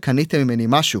 לפני שקניתם ממני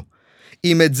משהו.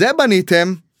 אם את זה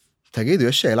בניתם, תגידו,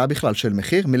 יש שאלה בכלל של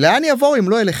מחיר? לאן יבואו אם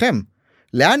לא אליכם?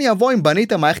 לאן יבואו אם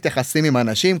בניתם מערכת יחסים עם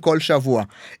אנשים כל שבוע,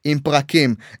 עם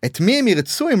פרקים? את מי הם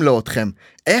ירצו אם לא אתכם?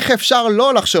 איך אפשר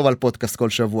לא לחשוב על פודקאסט כל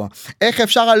שבוע? איך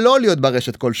אפשר לא להיות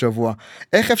ברשת כל שבוע?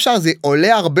 איך אפשר? זה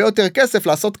עולה הרבה יותר כסף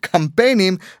לעשות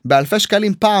קמפיינים באלפי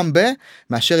שקלים פעם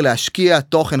מאשר להשקיע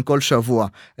תוכן כל שבוע,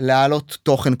 להעלות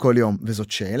תוכן כל יום.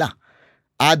 וזאת שאלה.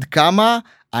 עד כמה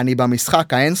אני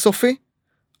במשחק האינסופי,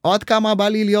 או עד כמה בא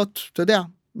לי להיות, אתה יודע,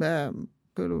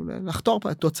 לחתור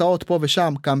תוצאות פה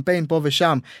ושם, קמפיין פה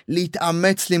ושם,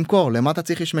 להתאמץ למכור. למה אתה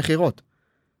צריך איש מחירות?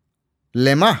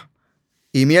 למה?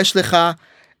 אם יש לך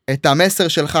את המסר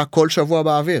שלך כל שבוע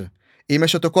באוויר, אם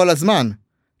יש אותו כל הזמן,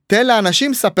 תן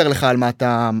לאנשים ספר לך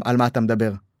על מה אתה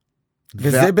מדבר.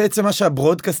 וזה בעצם מה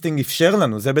שהברודקאסטינג אפשר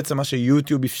לנו, זה בעצם מה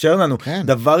שיוטיוב אפשר לנו. כן.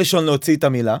 דבר ראשון להוציא את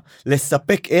המילה,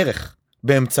 לספק ערך.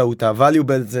 באמצעותה,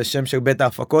 valuable זה שם של בית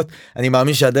ההפקות, אני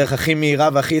מאמין שהדרך הכי מהירה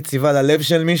והכי יציבה ללב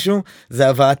של מישהו, זה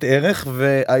הבאת ערך,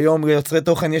 והיום ליוצרי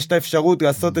תוכן יש את האפשרות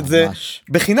לעשות את זה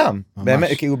בחינם, באמת,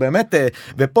 כאילו באמת,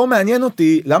 ופה מעניין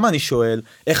אותי, למה אני שואל,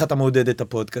 איך אתה מעודד את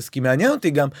הפודקאסט, כי מעניין אותי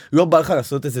גם, לא בא לך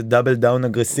לעשות איזה דאבל דאון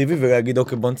אגרסיבי, ולהגיד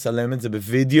אוקיי בוא נצלם את זה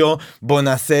בווידאו, בוא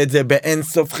נעשה את זה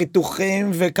באינסוף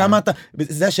חיתוכים, וכמה אתה,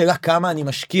 זה השאלה כמה אני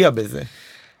משקיע בזה.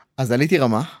 אז עליתי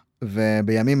רמה,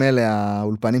 ובימים אלה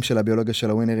האולפנים של הביולוגיה של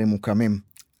הווינרים מוקמים,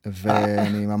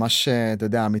 ואני ממש, אתה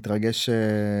יודע, מתרגש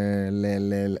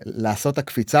לעשות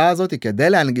הקפיצה הזאת, כדי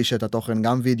להנגיש את התוכן,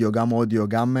 גם וידאו, גם אודיו,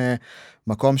 גם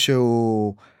מקום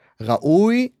שהוא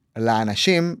ראוי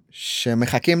לאנשים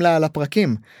שמחכים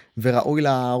לפרקים, וראוי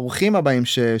לאורחים הבאים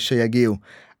שיגיעו.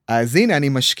 אז הנה, אני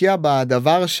משקיע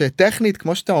בדבר שטכנית,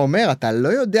 כמו שאתה אומר, אתה לא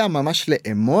יודע ממש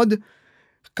לאמוד,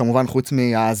 כמובן חוץ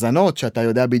מהאזנות, שאתה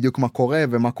יודע בדיוק מה קורה,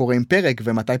 ומה קורה עם פרק,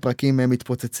 ומתי פרקים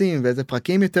מתפוצצים, ואיזה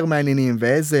פרקים יותר מעניינים,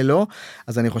 ואיזה לא.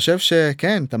 אז אני חושב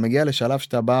שכן, אתה מגיע לשלב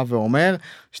שאתה בא ואומר,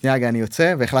 שנייה רגע אני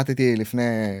יוצא, והחלטתי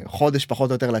לפני חודש פחות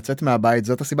או יותר לצאת מהבית,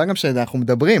 זאת הסיבה גם שאנחנו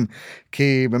מדברים,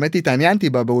 כי באמת התעניינתי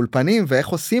באולפנים, ואיך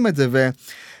עושים את זה,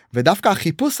 ודווקא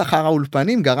החיפוש אחר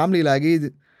האולפנים גרם לי להגיד,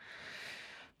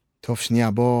 טוב,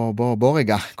 שנייה, בוא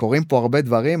רגע, קוראים פה הרבה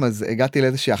דברים, אז הגעתי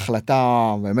לאיזושהי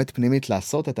החלטה באמת פנימית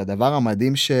לעשות את הדבר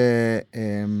המדהים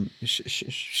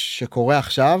שקורה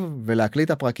עכשיו, ולהקליט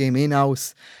את הפרקים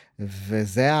אין-האוס,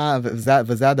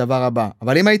 וזה הדבר הבא.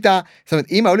 אבל אם היית, זאת אומרת,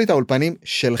 אם היו לי את האולפנים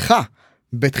שלך,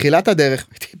 בתחילת הדרך,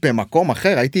 הייתי במקום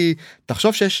אחר,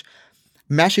 תחשוב שיש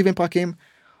 170 פרקים,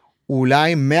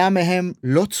 אולי 100 מהם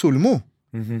לא צולמו,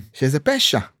 שזה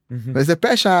פשע, וזה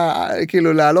פשע,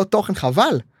 כאילו, להעלות תוכן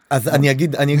חבל. אז אני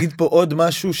אגיד פה עוד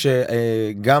משהו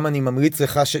שגם אני ממליץ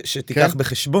לך שתיקח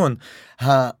בחשבון.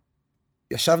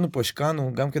 ישבנו פה,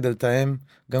 השקענו, גם כדי לתאם,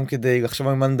 גם כדי לחשוב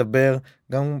על מה נדבר,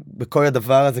 גם בכל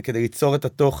הדבר הזה, כדי ליצור את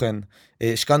התוכן.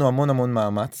 השקענו המון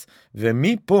מאמץ,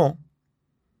 ומפה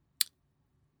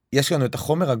יש לנו את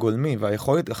החומר הגולמי,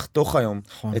 והיכולת לחתוך היום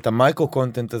את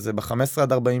המייקרו-קונטנט הזה ב-15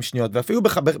 עד 40 שניות, ואפילו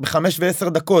ב-5 ו-10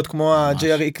 דקות, כמו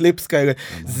ה-JR אקליפס כאלה,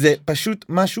 זה פשוט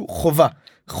משהו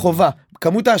חובה.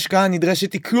 כמות ההשקעה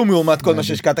הנדרשת היא כלום לעומת כל מה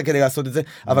שהשקעת כדי לעשות את זה,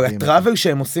 אבל הטראבל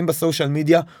שהם עושים בסושיאל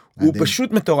מדיה הוא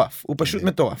פשוט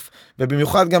מטורף,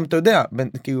 ובמיוחד גם, אתה יודע,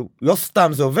 כאילו, לא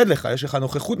סתם זה עובד לך, יש לך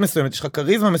נוכחות מסוימת, יש לך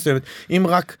קריזמה מסוימת, אם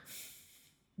רק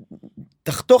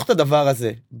תחתוך את הדבר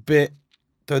הזה,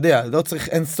 אתה יודע, לא צריך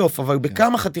אין סוף, אבל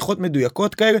בכמה חתיכות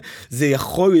מדויקות כאלה, זה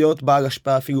יכול להיות בעל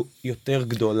השפעה אפילו יותר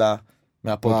גדלה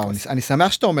מהפודקאסט. אני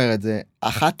שמח שאתה אומר את זה.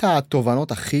 אחת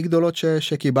התובנות הכי גדולות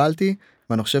שקיבלתי,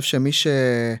 ואני חושב שמי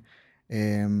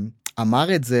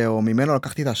שאמר את זה, או ממנו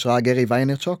לקחתי את ההשראה, גרי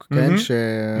ויינרצ'וק, כן?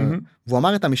 והוא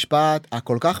אמר את המשפט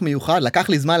הכל כך מיוחד, לקח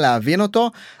לי זמן להבין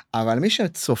אותו, אבל מי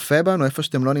שצופה בנו, איפה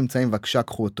שאתם לא נמצאים, בבקשה,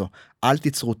 קחו אותו. אל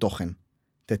תיצרו תוכן,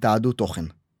 תתעדו תוכן.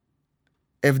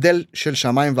 הבדל של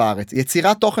שמיים וארץ.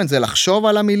 יצירת תוכן זה לחשוב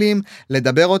על המילים,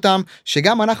 לדבר אותם,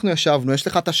 שגם אנחנו ישבנו, יש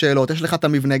לך את השאלות, יש לך את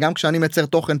המבנה, גם כשאני מייצר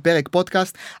תוכן, פרק,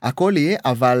 פודקאסט, הכל יהיה,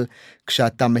 אבל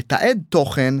כשאתה מתעד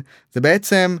תוכן, זה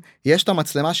בעצם, יש את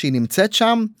המצלמה שהיא נמצאת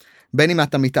שם, בין אם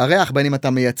אתה מתארח, בין אם אתה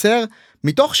מייצר,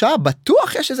 מתוך שעה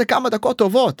בטוח יש איזה כמה דקות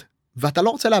טובות, ואתה לא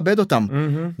רוצה לאבד אותם,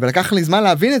 ולקח לי זמן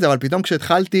להבין את זה, אבל פתאום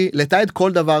כשהתחלתי לתעד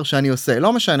כל דבר שאני עושה,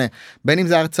 לא משנה, בין אם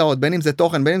זה הרצאות, בין אם זה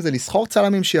תוכן, בין אם זה לסחור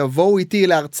צלמים שיבואו איתי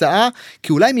להרצאה,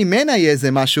 כי אולי ממנה יהיה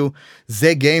איזה משהו,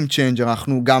 זה game changer,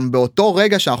 אנחנו גם באותו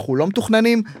רגע שאנחנו לא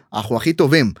מתוכננים, אנחנו הכי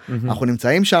טובים, אנחנו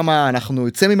נמצאים שם, אנחנו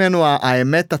יוצא ממנו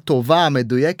האמת הטובה,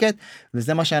 המדויקת,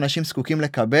 וזה מה שאנשים זקוקים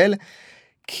לקבל,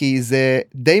 כי זה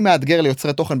די מאתגר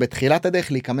ליוצרי תוכן בתחילת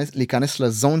הדרך, להיכנס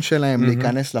לזון שלהם,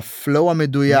 להיכנס לפלואו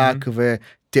המדויק,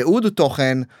 ותיעוד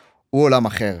תוכן הוא עולם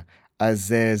אחר.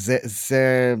 אז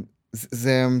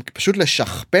זה פשוט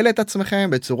לשכפל את עצמכם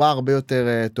בצורה הרבה יותר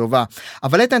טובה.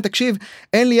 אבל איתן, תקשיב,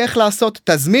 אין לי איך לעשות,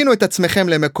 תזמינו את עצמכם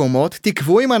למקומות,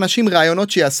 תקבעו עם אנשים רעיונות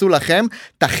שיעשו לכם,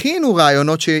 תכינו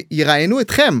רעיונות שיראיינו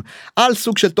אתכם על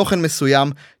סוג של תוכן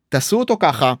מסוים, תעשו אותו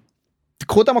ככה,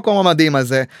 תקחו את המקום המדהים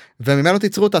הזה, וממנו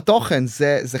תיצרו את התוכן,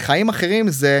 זה חיים אחרים,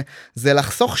 זה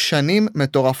לחסוך שנים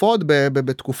מטורפות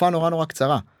בתקופה נורא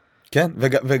קצרה. כן,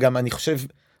 וגם אני חושב,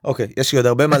 אוקיי, יש לי עוד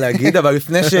הרבה מה להגיד, אבל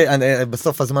לפני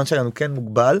שבסוף הזמן שלנו כן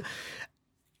מוגבל,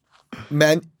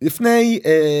 לפני,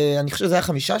 אני חושב שזה היה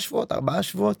 5 שבועות, 4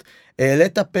 שבועות,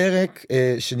 העלית פרק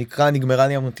שנקרא נגמרה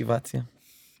לי המוטיבציה.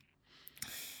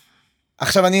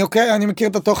 עכשיו אני מכיר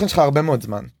את התוכן שלך הרבה מאוד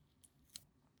זמן.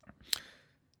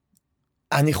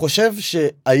 אני חושב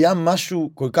שהיה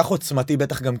משהו כל כך עוצמתי,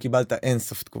 בטח גם קיבלת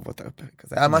אינסוף תגובות על הפרק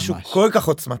הזה, היה משהו כל כך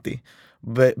עוצמתי,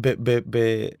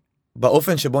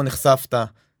 באופן שבו נחשפת,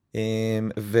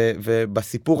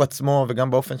 ובסיפור עצמו,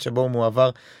 וגם באופן שבו הוא מועבר,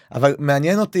 אבל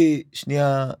מעניין אותי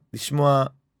שנייה לשמוע,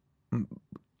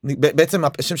 בעצם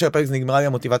השם של הפרק זה נגמרה לי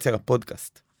המוטיבציה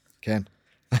לפודקאסט. כן.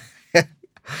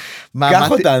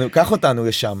 קח אותנו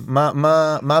לשם,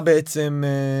 מה בעצם...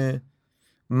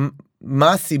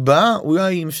 מה הסיבה?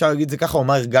 אולי אם אפשר להגיד זה ככה, או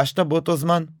מה הרגשת באותו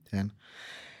זמן? כן.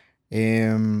 אתה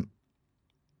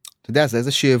יודע, זה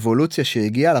איזושהי אבולוציה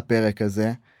שהגיעה לפרק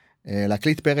הזה.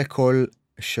 להקליט פרק כל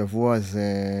שבוע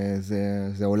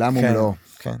זה עולם ומלואו.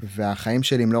 והחיים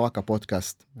שלי הם לא רק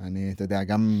הפודקאסט. אתה יודע,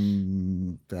 גם,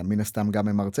 מן הסתם גם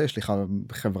ממרצה, יש לי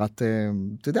חברת,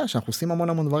 אתה יודע, שאנחנו עושים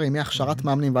המון דברים, מהכשרת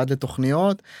מאמנים ועד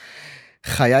לתוכניות,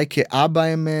 חיי כאבא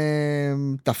הם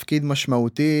תפקיד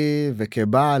משמעותי,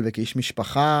 וכבעל, וכאיש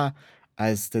משפחה,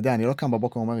 אז אתה יודע, אני לא קם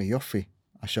בבוקר ואומר, יופי,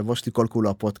 השבוע שלי כל כולו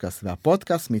הפודקאסט,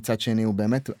 והפודקאסט מצד שני הוא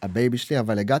באמת הבייבי שלי,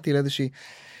 אבל הגעתי לאיזושהי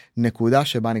נקודה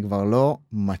שבה אני כבר לא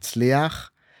מצליח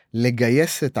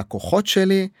לגייס את הכוחות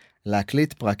שלי,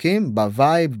 להקליט פרקים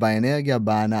בווייב, באנרגיה,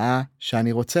 בהנאה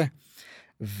שאני רוצה.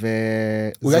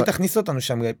 אולי תכניס אותנו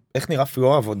שם, איך נראה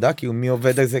פלואו עבודה, כאילו מי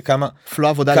עובד על זה, כמה... פלואו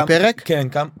עבודה לפרק? כן,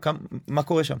 מה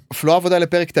קורה שם? פלואו עבודה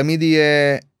לפרק תמיד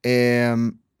יהיה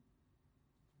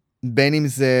בין אם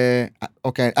זה,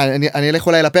 אוקיי, אני אלך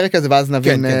אולי לפרק הזה, ואז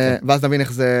נבין, ואז נבין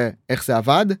איך זה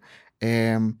עבד.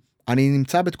 אני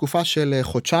נמצא בתקופה של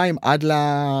חודשיים, עד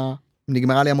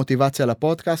נגמרה לי המוטיבציה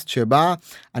לפודקאסט, שבה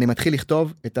אני מתחיל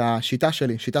לכתוב את השיטה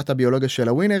שלי, שיטת הביולוגיה של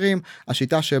הווינרים,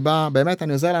 השיטה שבה באמת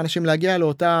אני עוזר לאנשים להגיע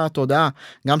לאותה תודעה,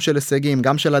 גם של הישגים,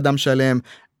 גם של אדם שלם,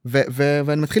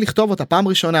 ואני מתחיל לכתוב אותה פעם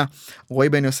ראשונה. רועי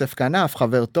בן יוסף כנף,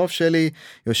 חבר טוב שלי,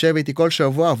 יושב איתי כל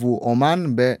שבוע, והוא אומן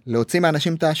להוציא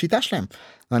מאנשים את השיטה שלהם.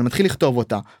 ואני מתחיל לכתוב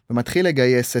אותה, ומתחיל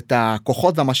לגייס את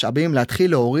הכוחות והמשאבים,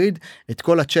 להתחיל להוריד את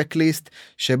כל הצ'קליסט,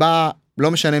 שבה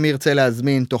לא משנה מי ירצה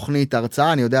להזמין תוכנית,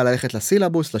 הרצאה, אני יודע ללכת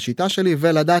לסילבוס, לשיטה שלי,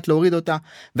 ולדעת להוריד אותה.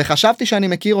 וחשבתי שאני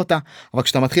מכיר אותה, אבל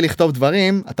כשאתה מתחיל לכתוב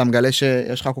דברים, אתה מגלה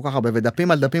שיש לך כל כך הרבה,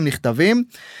 ודפים על דפים נכתבים,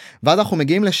 ואז אנחנו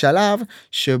מגיעים לשלב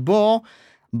שבו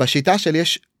בשיטה שלי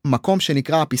יש מקום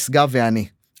שנקרא הפסגה ואני.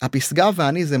 הפסגה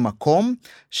ואני זה מקום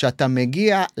שאתה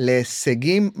מגיע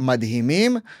להישגים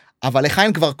מדהימים, אבל לך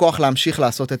אין כבר כוח להמשיך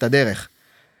לעשות את הדרך.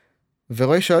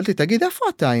 ורועי שואל אותי, תגיד, איפה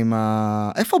אתה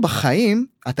איפה בחיים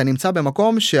אתה נמצא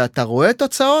במקום שאתה רואה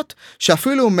תוצאות,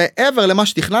 שאפילו מעבר למה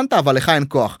שתכננת, אבל לך אין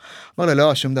כוח. אומר לי,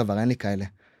 לא, שום דבר, אין לי כאלה.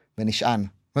 ונשען.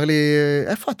 אומר לי,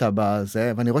 איפה אתה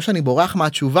בזה? ואני רואה שאני בורח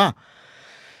מהתשובה.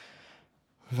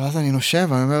 ואז אני נושב,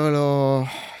 ואני אומר לו,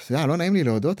 לא נעים לי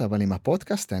להודות, אבל עם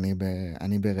הפודקאסט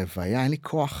אני ברוויה, אין לי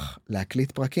כוח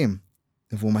להקליט פרקים.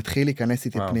 והוא מתחיל להיכנס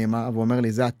איתי פנימה, והוא אומר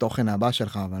לי, זה התוכן הבא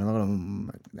שלך, ואני אומר לו,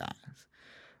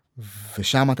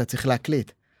 ושם אתה צריך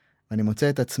להקליט. ואני מוצא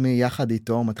את עצמי יחד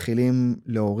איתו, מתחילים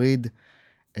להוריד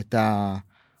את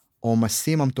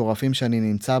העומסים המטורפים שאני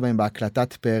נמצא בהם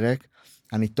בהקלטת פרק.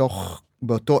 אני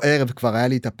באותו ערב כבר היה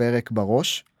לי את הפרק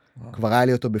בראש, כבר היה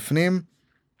לי אותו בפנים,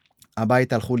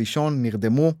 הבית הלכו לישון,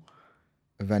 נרדמו,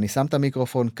 ואני שם את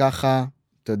המיקרופון ככה,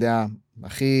 אתה יודע,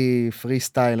 הכי פרי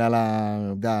סטייל על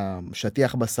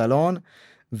השטיח בסלון,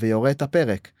 ויורה את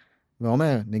הפרק.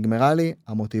 ואומר, נגמרה לי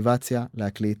המוטיבציה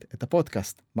להקליט את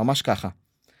הפודקאסט. ממש ככה.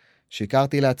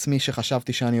 שיקרתי לעצמי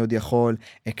שחשבתי שאני עוד יכול,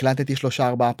 הקלטתי 3-4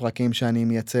 פרקים שאני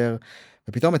מייצר,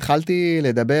 ופתאום התחלתי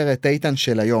לדבר את איתן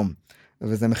של היום.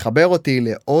 וזה מחבר אותי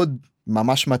לעוד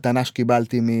ממש מתנה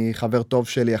שקיבלתי מחבר טוב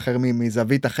שלי, אחר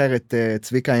מזווית אחרת,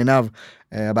 צביקה עיניו,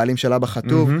 הבעלים שלה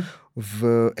בחטוב,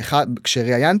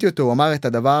 וכשראיינתי אותו, הוא אמר את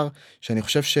הדבר שאני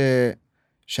חושב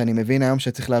שאני מבין היום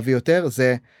שצריך להביא יותר,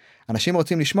 זה אנשים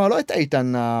רוצים לשמוע לא את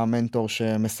איתן המנטור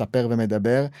שמספר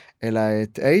ומדבר, אלא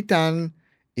את איתן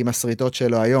עם הסריטות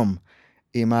שלו היום,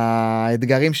 עם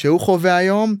האתגרים שהוא חווה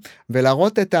היום,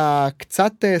 ולהראות את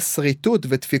הקצת סריטות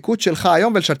ודפיקות שלך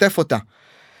היום ולשתף אותה.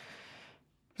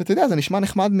 ואתה יודע, זה נשמע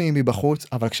נחמד מבחוץ,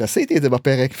 אבל כשעשיתי את זה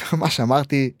בפרק, ממש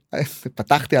אמרתי,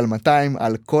 פתחתי על 200,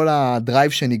 על כל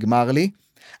הדרייב שנגמר לי,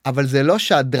 אבל זה לא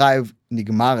שהדרייב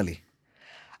נגמר לי.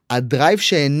 הדרייב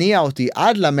שהניע אותי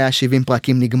עד ל-170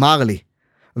 פרקים נגמר לי.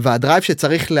 והדרייב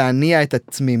שצריך להניע את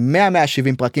עצמי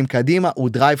 170 פרקים קדימה, הוא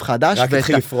דרייב חדש. רק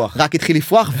התחיל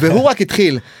לפרוח, והוא רק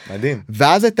התחיל. מדהים.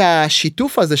 ואז את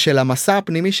השיתוף הזה של המסע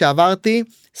הפנימי שעברתי,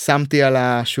 שמתי על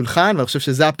השולחן, ואני חושב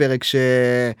שזה הפרק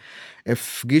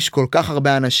שהפגיש כל כך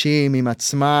הרבה אנשים עם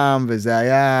עצמם, וזה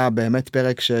היה באמת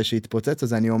פרק שהתפוצץ,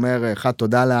 אז אני אומר,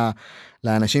 תודה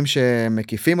לאנשים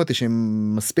שמקיפים אותי,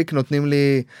 שמספיק נותנים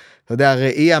לי, אתה יודע,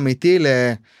 ראי אמיתי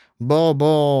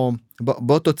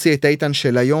בוא תוציא את איתן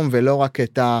של היום, ולא רק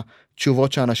את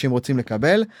התשובות שאנשים רוצים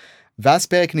לקבל. ואז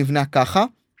פרק נבנה ככה,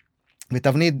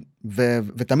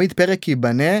 ותמיד פרק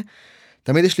ייבנה,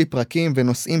 תמיד יש לי פרקים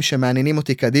ונושאים שמעניינים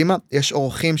אותי קדימה, יש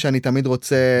אורחים שאני תמיד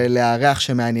רוצה לארח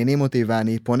שמעניינים אותי,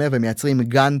 ואני פונה ומייצרים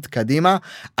גאנט קדימה,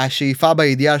 השאיפה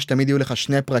באידיאל שתמיד יהיו לך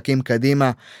 2 פרקים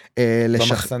קדימה,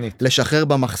 לשחרר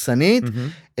במחסנית.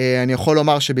 אני יכול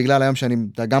לומר שבגלל היום שאני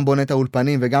גם בונה את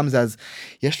האולפנים וגם זה, אז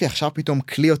יש לי עכשיו פתאום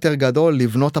כלי יותר גדול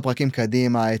לבנות את הפרקים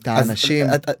קדימה, את האנשים.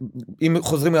 אם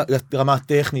חוזרים לרמה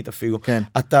הטכנית אפילו, כן.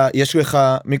 יש לך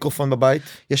מיקרופון בבית?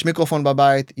 יש מיקרופון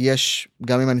בבית, יש,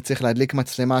 גם אם אני צריך להדליק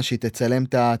מצלמה שהיא תצלם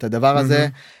את הדבר הזה,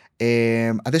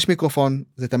 אז יש מיקרופון,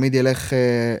 זה תמיד ילך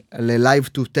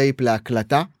ל-live to tape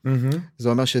להקלטה, זה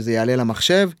אומר שזה יעלה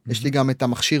למחשב, יש לי גם את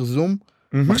המכשיר זום,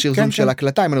 מכשיר זום של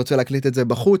הקלטה, אם אני רוצה להקליט את זה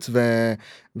בחוץ,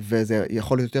 וזה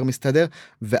יכול להיות יותר מסתדר,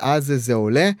 ואז זה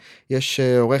עולה, יש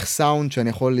עורך סאונד שאני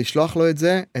יכול לשלוח לו את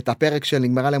זה, את הפרק של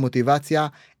נגמרה למוטיבציה,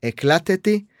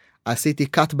 הקלטתי, עשיתי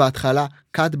קאט בהתחלה,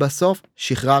 קאט בסוף,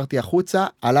 שחררתי החוצה,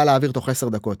 עלה להעביר תוך 10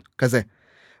 דקות, כזה.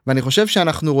 ואני חושב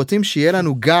שאנחנו רוצים שיהיה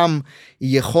לנו גם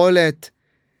יכולת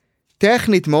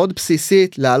טכנית מאוד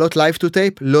בסיסית, לעלות live to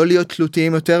tape, לא להיות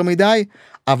תלותיים יותר מדי,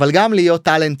 אבל גם להיות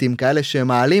טלנטים כאלה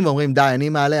שמעלים ואומרים, די, אני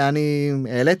מעלה, אני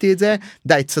העליתי את זה,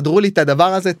 די, תסדרו לי את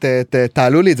הדבר הזה,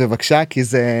 תעלו לי את זה בבקשה, כי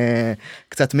זה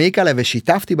קצת מעיק עליי,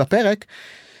 ושיתפתי בפרק,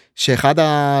 שאחד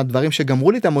הדברים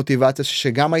שגמרו לי את המוטיבציה,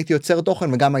 שגם הייתי יוצר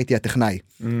תוכן וגם הייתי הטכנאי.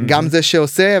 גם זה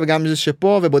שעושה וגם זה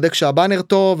שפה, ובודק שהבאנר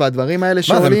טוב, והדברים האלה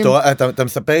שעולים. אתה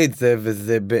מספר את זה,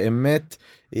 וזה באמת,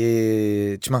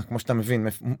 תשמע, כמו שאתה מבין,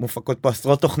 מופקות פה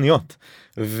עשרות תוכניות,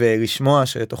 ולשמוע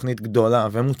שתוכנית גדולה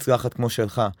ומוצלחת כמו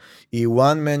שלך, היא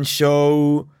one man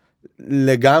show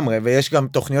לגמרי, ויש גם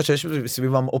תוכניות שיש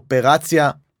סביבם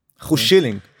אופרציה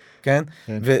חושילינג. כן?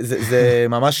 וזה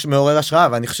ממש מעורר השראה,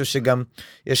 ואני חושב שגם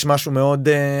יש משהו מאוד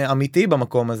אמיתי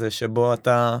במקום הזה, שבו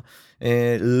אתה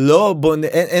לא בונה,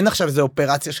 אין עכשיו איזו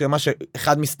אופרציה שלמה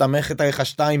שאחד מסתמכת עליך,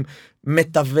 שתיים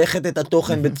מתווכת את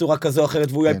התוכן בצורה כזו או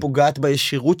אחרת, ואולי פוגעת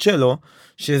בישירות שלו,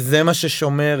 שזה מה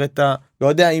ששומר את לא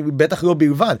יודע, בטח לא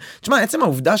בלבד. תשמע, עצם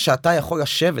העובדה שאתה יכול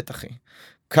לשבת, אחי,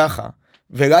 ככה,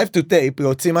 ו-live to tape,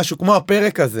 להוציא משהו כמו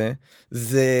הפרק הזה,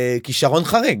 זה כישרון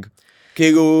חריג.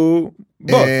 כאילו,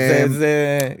 בוא, זה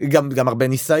גם הרבה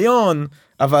ניסיון,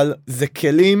 אבל זה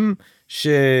כלים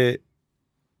שיש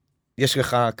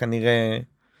לך כנראה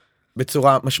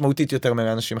בצורה משמעותית יותר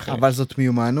מאנשים אחרים. אבל זאת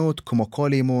מיומנות, כמו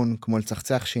כל אימון, כמו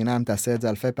לצחצח שיניים, תעשה את זה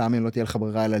אלפי פעמים, לא תהיה לך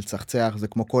ברירה אלא לצחצח, זה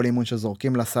כמו כל אימון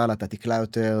שזורקים לסל, אתה תקלה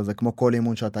יותר, זה כמו כל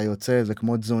אימון שאתה יוצא, זה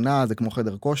כמו תזונה, זה כמו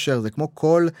חדר כושר, זה כמו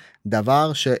כל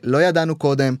דבר שלא ידענו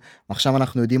קודם, ועכשיו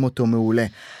אנחנו יודעים אותו מעולה.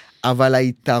 אבל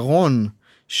היתרון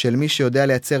של מי שיודע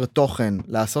לייצר תוכן,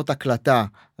 לעשות הקלטה,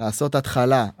 לעשות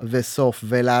התחלה וסוף,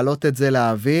 ולהעלות את זה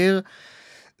לאוויר,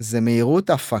 זה מהירות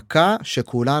הפקה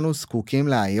שכולנו זקוקים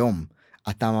לה היום.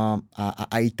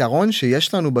 היתרון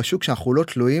שיש לנו בשוק שאנחנו לא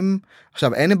תלויים,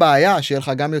 עכשיו אין בעיה שיהיה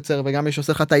לך גם יוצר וגם יש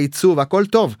עושה לך את העיצוב, הכל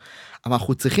טוב, אבל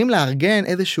אנחנו צריכים לארגן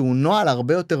איזשהו נועל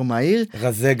הרבה יותר מהיר.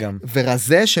 רזה גם.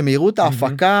 ורזה שמהירות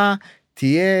ההפקה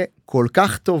תהיה כל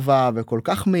כך טובה וכל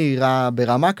כך מהירה,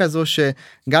 ברמה כזו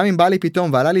שגם אם בא לי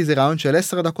פתאום ועלה לי איזה רעיון של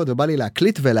 10 דקות ובא לי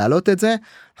להקליט ולהעלות את זה,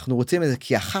 אנחנו רוצים את זה,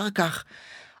 כי אחר כך,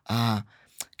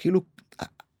 כאילו,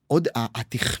 עוד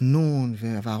התכנון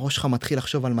והראש שלך מתחיל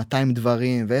לחשוב על 200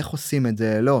 דברים, ואיך עושים את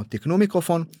זה, לא, תקנו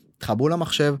מיקרופון, תחברו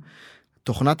למחשב,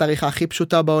 תוכנת עריכה הכי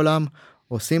פשוטה בעולם,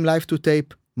 עושים live to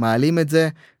tape, מעלים את זה,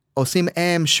 עושים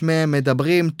שמם,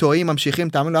 מדברים, טועים, ממשיכים,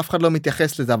 תאמינו, אף אחד לא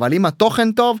מתייחס לזה, אבל אם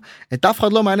התוכן טוב, את אף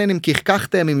אחד לא מעניין אם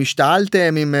כחכחתם, אם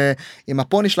השתעלתם, אם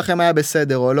הפוני שלכם היה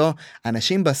בסדר או לא,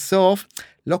 אנשים בסוף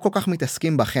לא כל כך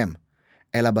מתעסקים בכם,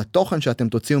 אלא בתוכן שאתם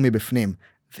תוציאו מבפנים,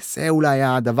 וזה אולי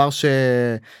הדבר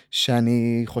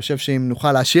שאני חושב שאם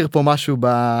נוכל להשאיר פה משהו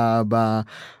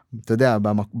אתה יודע,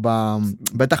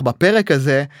 בטח בפרק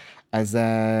הזה, אז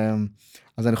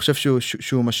אני חושב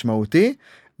שהוא משמעותי,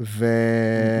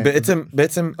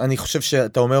 בעצם אני חושב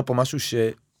שאתה אומר פה משהו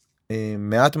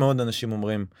שמעט מאוד אנשים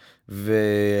אומרים,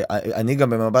 ואני גם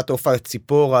במבט אופק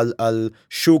ציפור על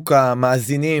שוק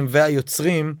המאזינים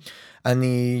והיוצרים,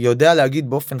 אני יודע להגיד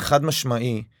באופן חד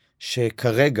משמעי,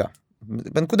 שכרגע,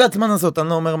 בנקודת זמן הזאת, אני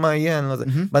לא אומר מה יהיה,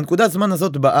 בנקודת זמן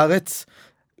הזאת בארץ,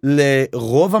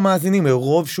 לרוב המאזינים,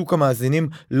 לרוב שוק המאזינים,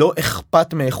 לא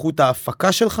אכפת מאיכות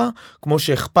ההפקה שלך, כמו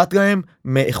שאכפת להם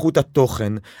מאיכות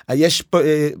התוכן. יש פה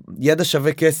ידע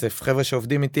שווה כסף, חבר'ה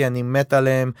שעובדים איתי, אני מת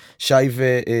עליהם,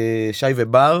 שי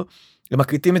ובר, הם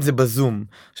מקליטים את זה בזום.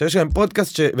 עכשיו יש להם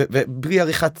פודקאסט, ובלי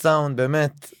עריכת סאונד,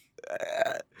 באמת,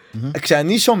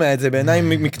 כשאני שומע את זה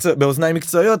באוזניים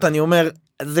מקצועיות, אני אומר,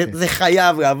 זה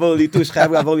חייב לעבור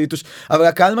ליטוש, אבל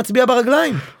הקהל מצביע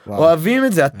ברגליים, אוהבים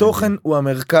את זה, התוכן הוא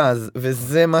המרכז,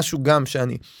 וזה משהו גם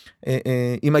שאני,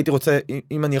 אם הייתי רוצה,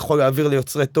 אם אני יכול להעביר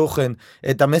ליוצרי תוכן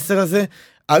את המסר הזה,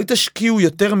 אל תשקיעו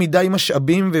יותר מדי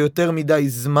משאבים ויותר מדי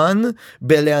זמן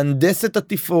בלהנדס את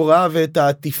התפאורה ואת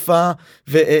העטיפה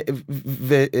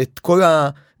ואת כל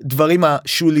הדברים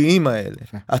השוליים האלה.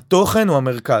 התוכן הוא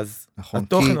המרכז. נכון.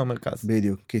 התוכן הוא המרכז.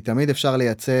 בדיוק. כי תמיד אפשר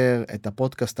לייצר את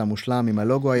הפודקאסט המושלם עם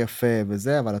הלוגו היפה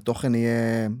וזה, אבל התוכן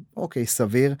יהיה, אוקיי,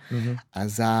 סביר.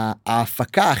 אז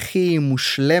ההפקה הכי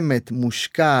מושלמת,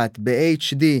 מושקעת,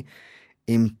 ב-HD,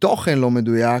 עם תוכן לא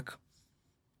מדויק,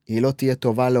 היא לא תהיה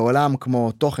טובה לעולם,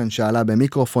 כמו תוכן שעלה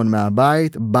במיקרופון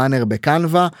מהבית, באנר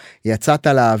בקנווה, יצאת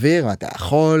לאוויר, ואתה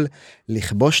יכול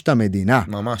לכבוש את המדינה.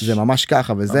 ממש. זה ממש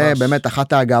ככה, וזה ממש. באמת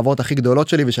אחת הגאוות הכי גדולות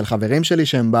שלי, ושל חברים שלי,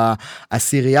 שהם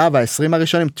בעשירייה וה-20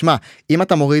 הראשונים. תשמע, אם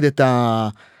אתה מוריד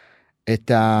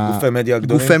את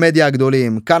גופי מדיה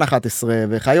הגדולים, כאן 11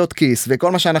 וחיות כיס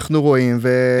וכל מה שאנחנו רואים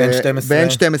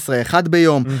ו-N12 אחד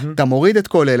ביום, אתה מוריד את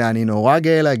כל אלה, אני נורא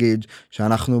גאה להגיד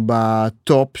שאנחנו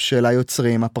בטופ של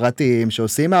היוצרים הפרטיים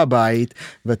שעושים מהבית,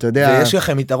 ואתה יודע, ויש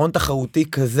לכם יתרון תחרותי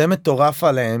כזה מטורף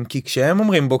עליהם, כי כשהם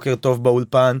אומרים בוקר טוב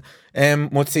באולפן, הם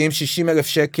מוציאים 60,000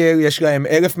 שקל, יש להם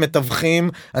 1,000 מתווכים,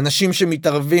 אנשים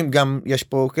שמתערבים, גם יש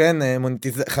פה, כן,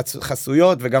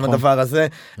 חסויות, וגם הדבר הזה,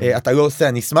 אתה לא עושה,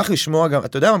 אני אשמח לשמוע גם,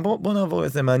 אתה יודע, בוא נעבור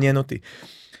איזה, מעניין אותי.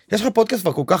 יש לך פודקאסט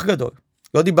כבר כל כך גדול,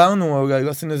 לא דיברנו, אולי לא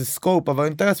עשינו איזה סקופ, אבל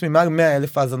אני מתאר לעצמי מעל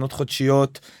 100,000 האזנות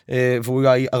חודשיות,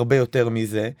 ואולי הרבה יותר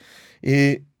מזה.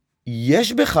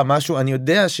 יש בך משהו, אני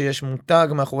יודע שיש מותג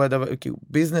מאחורי הדבר, כאילו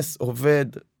ביזנס עובד,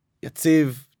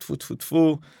 יציב, טפו טפו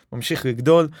טפו, ממשיך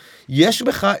לגדול, יש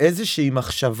בך איזושהי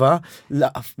מחשבה,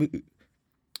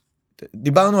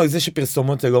 דיברנו על זה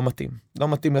שפרסומות זה לא מתאים, לא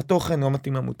מתאים לתוכן, לא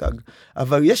מתאים למותג,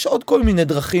 אבל יש עוד כל מיני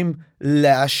דרכים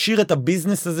להשאיר את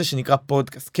הביזנס הזה שנקרא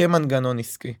פודקאסט, כמנגנון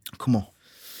עסקי.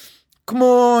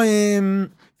 כמו,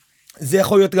 זה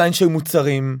יכול להיות ליין של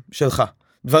מוצרים שלך,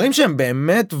 דברים שהם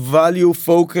באמת value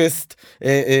focused,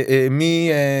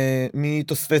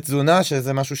 מתוספי תזונה,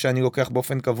 שזה משהו שאני לוקח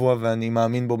באופן קבוע, ואני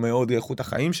מאמין בו מאוד לאיכות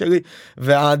החיים שלי,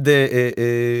 ועד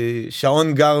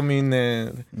שעון גרמין,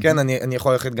 כן, אני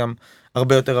יכול ללכת גם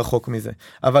הרבה יותר רחוק מזה.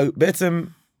 אבל בעצם,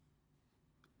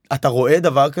 אתה רואה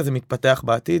דבר כזה מתפתח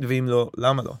בעתיד, ואם לא,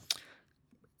 למה לא?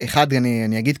 אחד,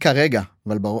 אני אגיד כרגע,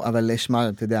 אבל יש מה,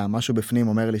 אתה יודע, משהו בפנים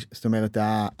אומר לי, זאת אומרת,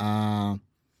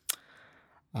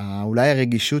 אולי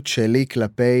הרגישות שלי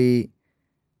כלפי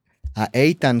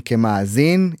האיתן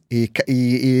כמאזין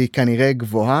היא כנראה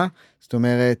גבוהה, זאת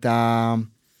אומרת,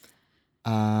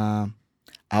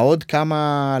 העוד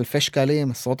כמה אלפי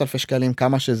שקלים, עשרות אלפי שקלים,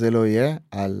 כמה שזה לא יהיה,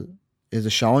 על איזה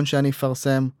שעון שאני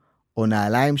אפרסם, או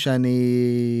נעליים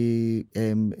שאני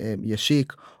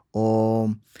ישיק, או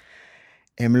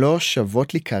הם לא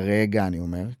שוות לי כרגע, אני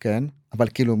אומר, כן? אבל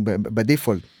כאילו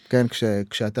בדיפולט, כן?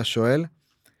 כשאתה שואל,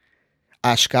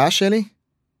 ההשקעה שלי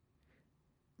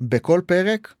בכל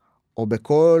פרק או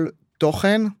בכל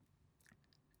תוכן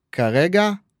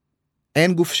כרגע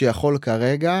אין גוף שיכול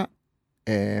כרגע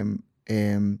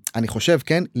אני חושב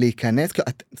כן להיכנס,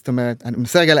 זאת אומרת אני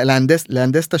מנסה רגע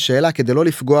להנדס את השאלה כדי לא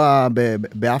לפגוע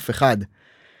באף אחד.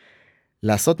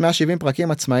 לעשות 170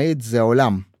 פרקים עצמאית זה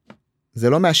עולם, זה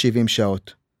לא 170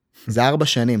 שעות, זה 4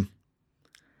 שנים.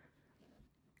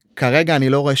 כרגע אני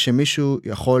לא רואה שמישהו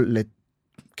יכול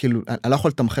כאילו, אני לא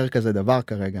יכול לתמחר כזה דבר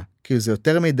כרגע, כאילו זה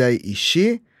יותר מדי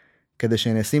אישי, כדי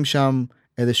שנשים שם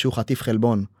איזשהו חטיף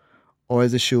חלבון, או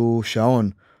איזשהו שעון,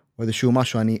 או איזשהו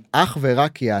משהו, אני אך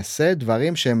ורק יעשה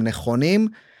דברים שהם נכונים,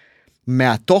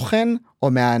 מהתוכן,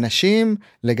 או מהאנשים,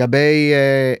 לגבי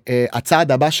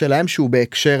הצעד הבא שלהם, שהוא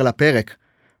בהקשר לפרק,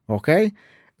 אוקיי?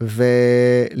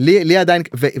 ולי עדיין,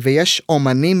 ויש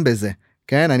אומנים בזה,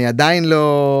 כן, אני עדיין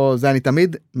לא, זה אני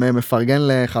תמיד מפרגן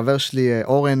לחבר שלי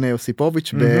אורן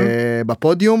יוסיפוביץ'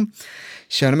 בפודיום,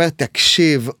 שאני אומר,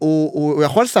 תקשיב, הוא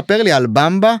יכול לספר לי על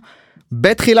במבה,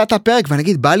 בתחילת הפרק, ואני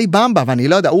אגיד, בא לי במבה, ואני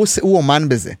לא יודע, הוא אומן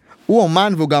בזה, הוא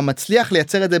אומן, והוא גם מצליח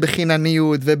לייצר את זה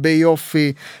בחינניות,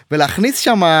 וביופי, ולהכניס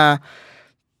שם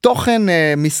תוכן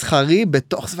מסחרי,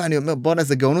 בתוך זה, ואני אומר, בוא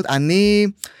נזה גאונות, אני,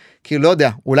 כאילו לא יודע,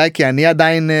 אולי כי אני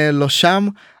עדיין לא שם,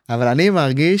 אבל אני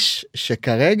מרגיש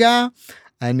שכרגע,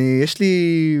 יש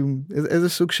לי איזה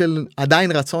סוג של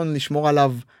עדיין רצון לשמור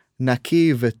עליו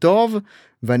נקי וטוב,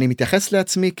 ואני מתייחס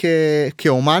לעצמי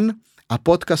כאומן.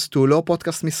 הפודקאסט הוא לא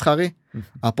פודקאסט מסחרי,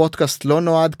 הפודקאסט לא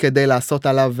נועד כדי לעשות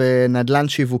עליו נדלן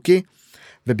שיווקי,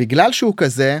 ובגלל שהוא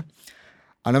כזה,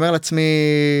 אני אומר לעצמי,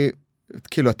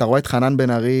 כאילו אתה רואה את חנן בן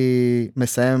ארי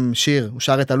מסיים שיר, הוא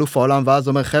שר את אלוף העולם, ואז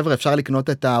אומר חבר'ה אפשר לקנות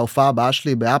את ההופעה הבאה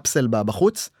שלי באפסל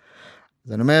בחוץ,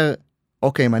 אז אני אומר,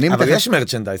 אוקיי, אם אני אבל יש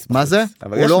מרצ'נדייז. מה זה?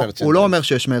 הוא לא אומר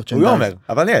שיש מרצ'נדייז. הוא לא אומר,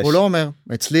 אבל יש. הוא לא אומר.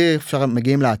 אצלי אפשר,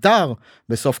 מגיעים לאתר,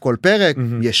 בסוף כל פרק,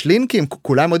 יש לינקים,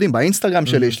 כולם יודעים, באינסטגרם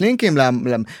שלי יש לינקים,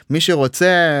 למי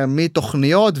שרוצה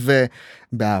מתוכניות,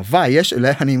 ובאהבה,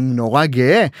 אני נורא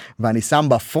גאה, ואני שם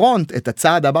בפרונט את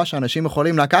הצעד הבא שאנשים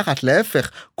יכולים לקחת,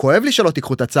 להפך, כואב לי שלא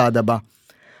תיקחו את הצעד הבא.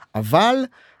 אבל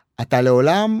אתה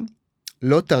לעולם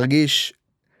לא תרגיש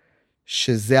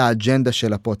שזה האג'נדה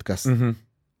של הפודקאסט.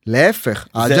 להפך,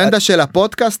 האג'נדה של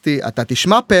הפודקאסט היא, אתה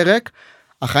תשמע פרק,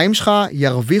 החיים שלך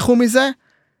ירוויחו מזה,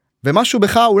 ומשהו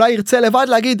בך אולי ירצה לבד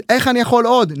להגיד, איך אני יכול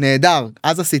עוד? נהדר,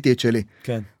 אז עשיתי את שלי.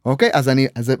 כן. אוקיי?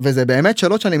 וזה באמת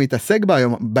שאלות שאני מתעסק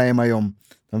בהם היום.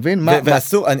 אתה מבין?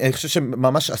 ואסור, אני חושב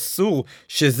שממש אסור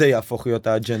שזה יהפוך להיות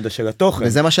האג'נדה של התוכן.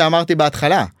 וזה מה שאמרתי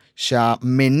בהתחלה,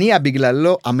 שהמניע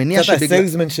בגללו,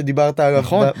 הסיילסמן שדיברת עליו.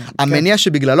 נכון, המניע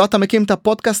שבגללו אתה מקים את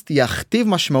הפודקאסט יכתיב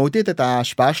משמעותית את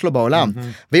ההשפעה שלו בעולם.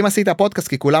 ואם עשית פודקאסט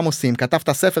כי כולם עושים,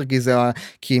 כתבת ספר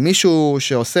כי מישהו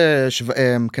שעושה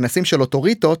כנסים של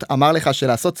אוטוריטות אמר לך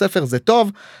שלעשות ספר זה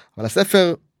טוב, אבל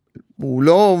הספר הוא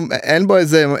לא, אין בו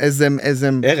איזה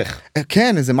ערך.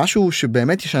 כן, איזה משהו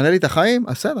שבאמת ישנה לי את החיים,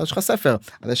 אז בסדר, יש לך ספר,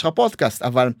 אז יש לך פודקאסט,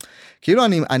 אבל כאילו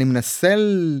אני מנסה,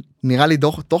 נראה לי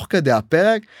תוך כדי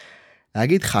הפרק,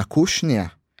 להגיד חכו שנייה,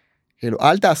 כאילו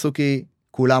אל תעשו כי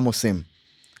כולם עושים.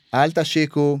 אל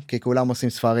תשיקו, כי כולם עושים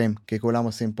ספרים, כי כולם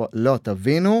עושים פה, לא,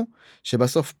 תבינו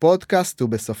שבסוף פודקאסט הוא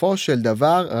בסופו של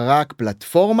דבר רק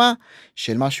פלטפורמה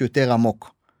של משהו יותר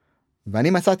עמוק. ואני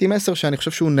מצאתי מסר שאני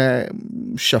חושב שהוא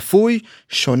שפוי,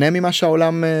 שונה ממה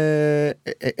שהעולם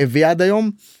הביא עד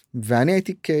היום, ואני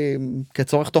הייתי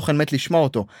כצורך תוכן מת לשמוע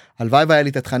אותו. הלוואי והיה לי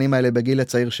את התכנים האלה בגיל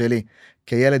הצעיר שלי,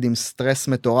 כילד עם סטרס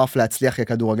מטורף להצליח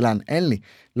ככדורגלן, אין לי,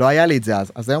 לא היה לי את זה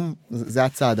אז היום זה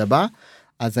הצעד הבא,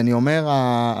 אז אני אומר,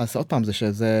 אז עוד פעם זה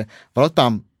שזה, אבל עוד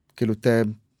פעם, כאילו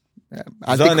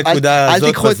זו הנקודה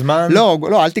הזאת בזמן.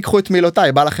 לא, אל תיקחו את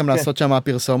מילותיי, בא לכם לעשות שם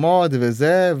פרסומות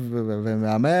וזה,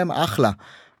 ומהמם, אחלה.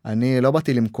 אני לא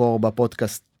באתי למכור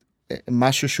בפודקאסט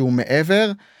משהו שהוא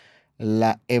מעבר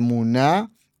לאמונה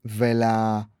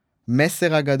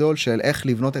ולמסר הגדול של איך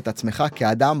לבנות את עצמך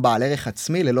כאדם בעל ערך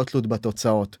עצמי ללא תלות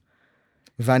בתוצאות.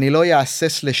 ואני לא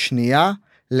יאסס לשנייה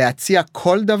להציע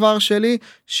כל דבר שלי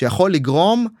שיכול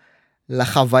לגרום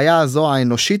לחוויה הזו,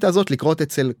 האנושית הזאת, לקרות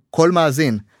אצל כל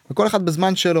מאזין. וכל אחד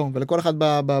בזמן שלו, ולכל אחד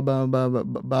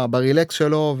ברילקס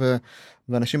שלו,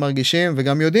 ואנשים מרגישים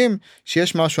וגם יודעים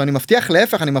שיש משהו, אני מבטיח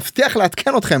להפך, אני מבטיח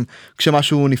להתקן אתכם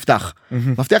כשמשהו נפתח.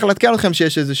 מבטיח להתקן אתכם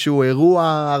שיש איזשהו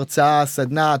אירוע, הרצאה,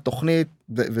 סדנה, תוכנית,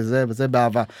 וזה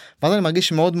באהבה. ואז אני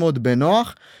מרגיש מאוד מאוד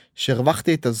בנוח,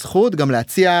 שהרווחתי את הזכות גם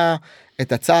להציע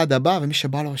את הצעד הבא, ומי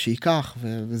שבא לו שיקח,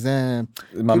 וזה...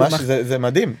 ממש, זה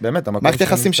מדהים, באמת. מערכת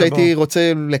יחסים שהייתי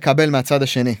רוצה לקבל מהצד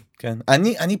השני. כן.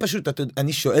 אני פשוט,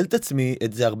 אני שואל את עצמי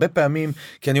את זה הרבה פעמים,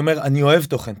 כי אני אומר, אני אוהב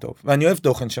תוכן טוב, ואני אוהב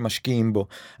תוכן שמשקיעים בו,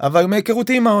 אבל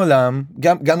מהיכרותי עם העולם,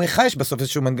 גם לך יש בסוף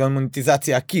איזשהו מנגנון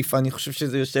מוניטיזציה עקיף, אני חושב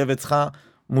שזה יושב אצלך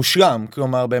מושלם,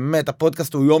 כלומר, באמת,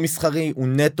 הפודקאסט הוא לא מסחרי, הוא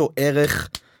נטו ערך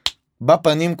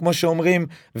בפנים, כמו שאומרים,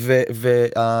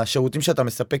 והשירותים שאתה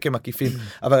מספק הם עקיפים.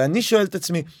 אבל אני שואל את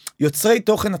עצמי, יוצרי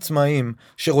תוכן עצמאיים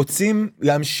שרוצים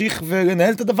להמשיך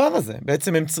ולנהל את הדבר הזה,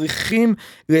 בעצם הם צריכים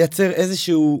לייצר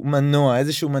איזשהו מנוע,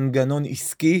 איזשהו מנגנון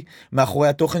עסקי מאחורי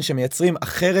התוכן שמייצרים,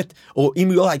 אחרת, או אם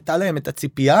לא הייתה להם את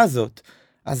הציפייה הזאת,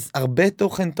 אז הרבה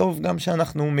תוכן טוב גם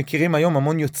שאנחנו מכירים היום,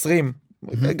 המון יוצרים,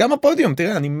 גם הפודיום,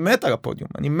 תראה, אני מת על הפודיום,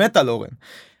 אני מת על אורן.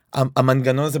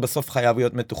 המנגנון הזה בסוף חייב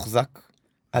להיות מתוחזק,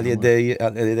 על ידי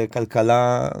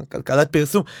כלכלת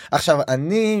פרסום. עכשיו,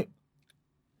 אני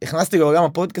הכנסתי לעולם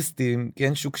הפודקאסטים, כי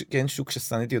אין שוק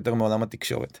ששנאתי יותר מעולם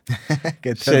התקשורת.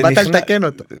 כן, באת לתקן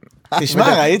אותו.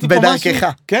 תשמע, ראיתי פה משהו.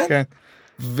 בדרכך. כן.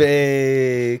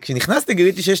 וכשנכנסתי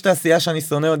גיליתי שיש תעשייה שאני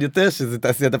שונא עוד יותר, שזה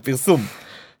תעשיית הפרסום.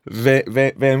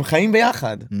 והם חיים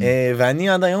ביחד. ואני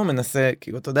עד היום מנסה,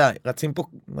 כאילו, אתה יודע,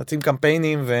 רצים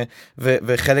קמפיינים,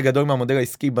 וחלק גדול מהמודל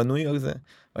העסקי בנוי על זה.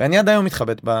 ואני עד היום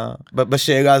מתחבט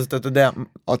בשאלה הזאת, אתה יודע,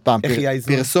 עוד פעם, איך יהיה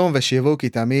האיזון? פרסום ושיווק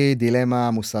היא תמיד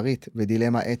דילמה מוסרית,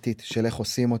 ודילמה אתית של איך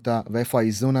עושים אותה, ואיפה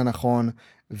האיזון הנכון,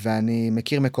 ואני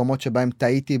מכיר מקומות שבהם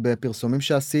טעיתי בפרסומים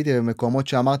שעשיתי, ומקומות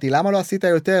שאמרתי, למה לא עשית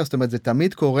יותר? זאת אומרת, זה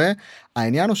תמיד קורה,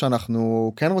 העניין הוא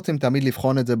שאנחנו כן רוצים תמיד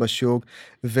לבחון את זה בשוק,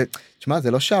 ותשמע,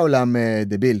 זה לא שהעולם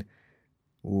דביל,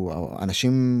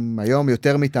 אנשים היום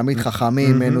יותר מתמיד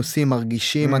חכמים, מנוסים,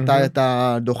 מרגישים מתי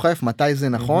אתה דוחף, מתי זה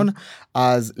נכון,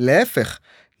 אז להפך,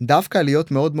 דווקא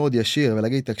להיות מאוד מאוד ישיר,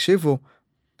 ולהגיד, תקשיבו,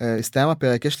 הסתיים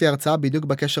הפרק, יש לי הרצאה בדיוק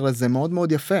בקשר לזה, מאוד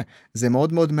מאוד יפה, זה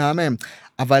מאוד מאוד מהמם,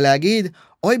 אבל להגיד,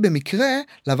 אוי, במקרה,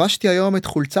 לבשתי היום את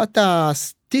חולצת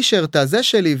הטישרט הזה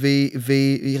שלי,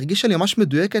 והיא הרגישה לי ממש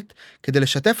מדויקת כדי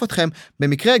לשתף אתכם,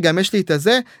 במקרה גם יש לי את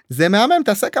הזה, זה מהמם,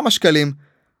 תעשה כמה שקלים,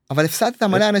 אבל הפסדת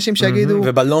מלא אנשים שיגידו,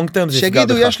 ובלונג טרם זה יפגע בך.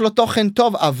 שיגידו יש לו תוכן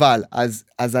טוב, אבל,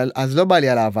 אז לא בא לי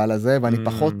על האבל הזה, ואני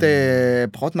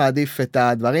פחות מעדיף את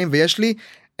הדברים, ויש לי,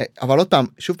 אבל עוד פעם,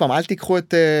 שוב פעם, אל תיקחו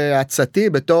את עצתי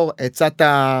בתור עצת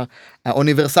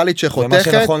האוניברסלית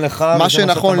שחותכת, מה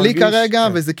שנכון לי כרגע,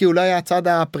 וזה כי אולי הצד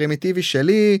הפרימיטיבי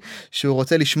שלי, שהוא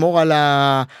רוצה לשמור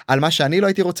על מה שאני לא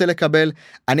הייתי רוצה לקבל,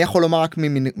 אני יכול לומר רק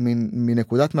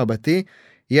מנקודת מבטי,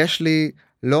 יש לי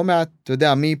לא מעט, אתה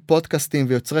יודע, מפודקאסטים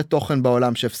ויוצרי תוכן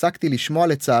בעולם, שהפסקתי לשמוע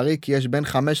לצערי, כי יש בין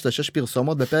 5 ל-6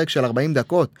 פרסומות בפרק של 40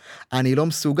 דקות, אני לא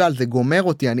מסוגל, זה גומר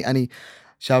אותי,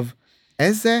 עכשיו,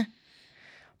 איזה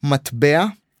מטבע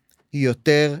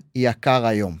יותר יקר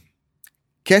היום?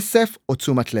 כסף או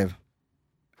תשומת לב?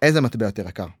 איזה מטבע יותר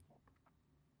יקר?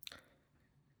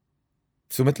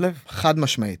 תשומת לב? חד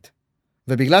משמעית.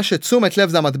 ובגלל שתשומת לב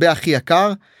זה המטבע הכי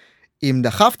יקר, אם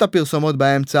דחפת פרסומות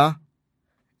באמצע,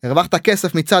 הרווחת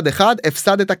כסף מצד אחד,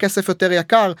 הפסדת כסף יותר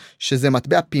יקר, שזה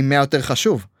מטבע פי 100 יותר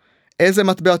חשוב. איזה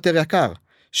מטבע יותר יקר?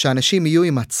 שאנשים יהיו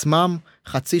עם עצמם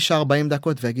חצי שעה 40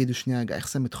 דקות ויגידו, שנייה,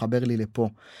 איך זה מתחבר לי לפה?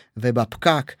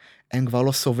 ובפקק הם כבר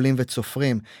לא סובלים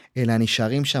וצופרים, אלא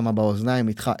נשארים שם באוזניים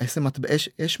איתך.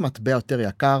 יש מטבע יותר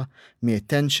יקר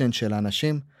מ-attention של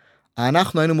האנשים?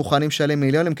 אנחנו היינו מוכנים לשלם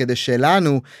מיליונים כדי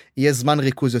שלנו יהיה זמן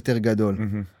ריכוז יותר גדול.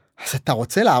 אז אתה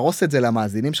רוצה להרוס את זה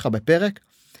למאזינים שלך בפרק,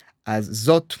 אז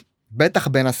זאת בטח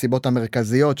בין הסיבות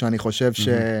המרכזיות שאני חושב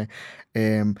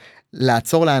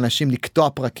לעצור לאנשים לקטוע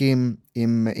פרקים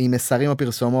עם מסרים או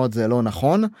פרסומות זה לא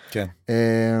נכון. כן.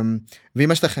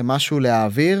 ואם יש לכם משהו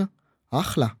להעביר,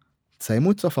 אחלה.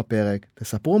 תסיימו את סוף הפרק,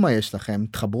 תספרו מה יש לכם,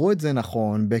 תחברו את זה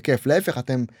נכון, בכיף. להפך,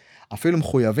 אתם אפילו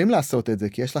מחויבים לעשות את זה,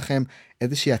 כי יש לכם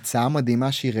איזושהי הצעה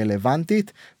מדהימה שהיא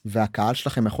רלוונטית, והקהל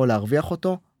שלכם יכול להרוויח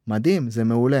אותו. מדהים, זה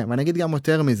מעולה. ואני אגיד גם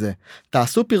יותר מזה.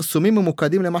 תעשו פרסומים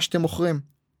ממוקדים למה שאתם מוכרים.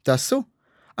 תעשו.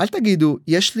 אל תגידו,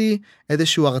 יש לי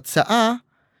איזושהי הרצאה,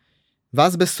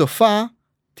 ואז בסופה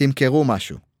תמכרו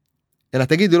משהו. אלא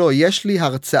תגידו לו, יש לי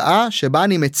הרצאה שבה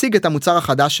אני מציג את המוצר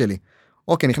החדש שלי.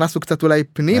 אוקיי, נכנסנו קצת אולי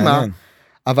פנימה,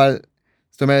 אבל,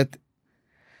 זאת אומרת,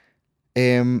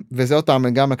 וזה עוד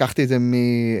פעם, גם לקחתי את זה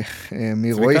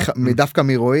מרועי, דווקא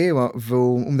מרועי,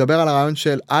 והוא מדבר על הרעיון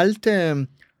של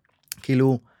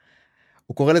כאילו,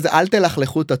 הוא קורא לזה, אל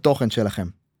תלכלכו את התוכן שלכם.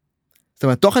 זאת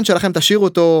אומרת, תוכן שלכם תשאירו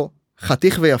אותו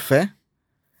חתיך ויפה,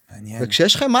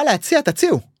 וכשיש לכם מה להציע,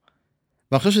 תציעו.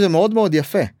 ואני חושב שזה מאוד מאוד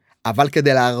יפה, אבל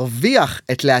כדי להרוויח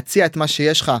להציע את מה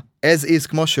שיש לך, as is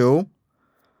כמו שהוא,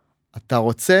 אתה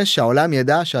רוצה שהעולם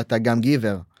ידע שאתה גם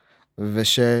גיבר,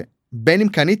 ושבין אם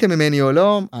קניתם ממני או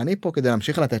לא, אני פה כדי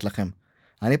להמשיך לתת לכם.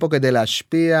 אני פה כדי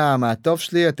להשפיע מהטוב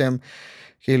שלי, אתם,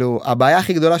 כאילו, הבעיה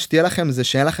הכי גדולה שתהיה לכם, זה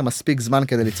שאין לכם מספיק זמן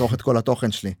כדי לצרוך את כל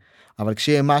התוכן שלי. אבל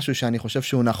כשיהיה משהו שאני חושב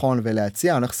שהוא נכון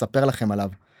ולהציע, אני הולך לספר לכם עליו.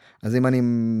 אז אם אני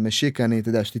משיק, אני, אתה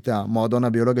יודע, יש לי את המועדון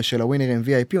הביולוגיה של הווינר עם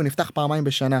VIP, הוא נפתח פעמיים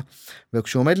בשנה.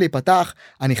 וכשהוא עומד להיפתח,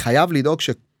 אני חייב לדאוג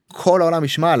שכל העולם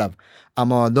ישמע עליו.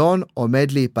 המועדון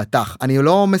עומד להיפתח. אני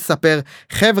לא מספר,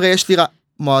 חבר'ה, יש לי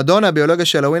מועדון הביולוגיה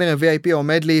של הווינר עם VIP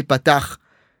עומד להיפתח.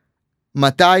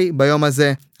 מתי? ביום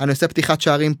הזה. אני עושה פתיחת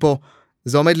שערים פה.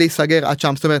 זה עומד להיסגר עד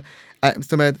שם.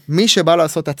 זאת אומרת, מי שבא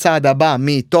לעשות הצעד הבא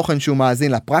מתוכן שהוא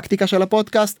מאזין לפרקטיקה של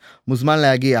הפודקאסט, מוזמן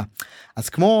להגיע. אז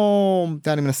כמו,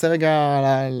 אני מנסה רגע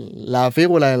להעביר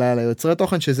אולי ליוצרי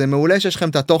תוכן, שזה מעולה שיש לכם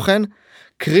את התוכן,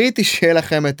 קריטי שיהיה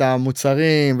לכם את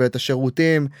המוצרים ואת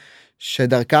השירותים,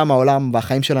 שדרכם העולם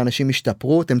והחיים של האנשים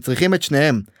השתפרו, אתם צריכים את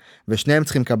שניהם, ושניהם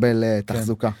צריכים לקבל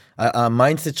תחזוקה.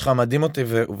 המיינדסט שלך מדהים אותי,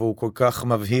 והוא כל כך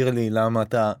מבהיר לי למה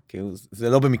אתה, כאילו, זה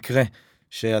לא במקרה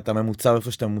שאתה ממוצב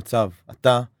איפה שאתה ממוצב.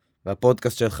 אתה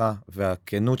והפודקאסט שלך,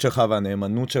 והכנות שלך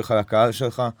והנאמנות שלך לקהל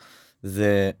שלך,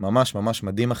 זה ממש ממש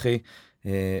מדהים אחי.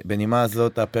 בנימה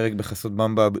הזאת הפרק בחסות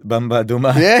במבה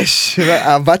אדומה. יש,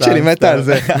 הבת שלי מתה על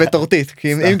זה, וטורטית,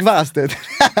 כי אם כבר עשתה.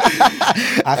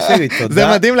 אח שלי, תודה. זה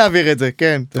מדהים להעביר את זה,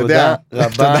 כן. תודה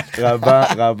רבה, רבה,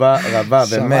 רבה, רבה,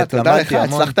 באמת, למדתי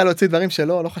המון. הצלחת להוציא דברים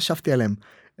שלא חשבתי עליהם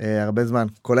הרבה זמן,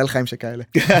 כולל חיים שכאלה.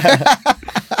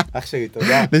 אח שלי,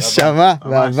 תודה. נשמה,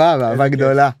 ואהבה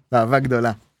גדולה, ואהבה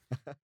גדולה.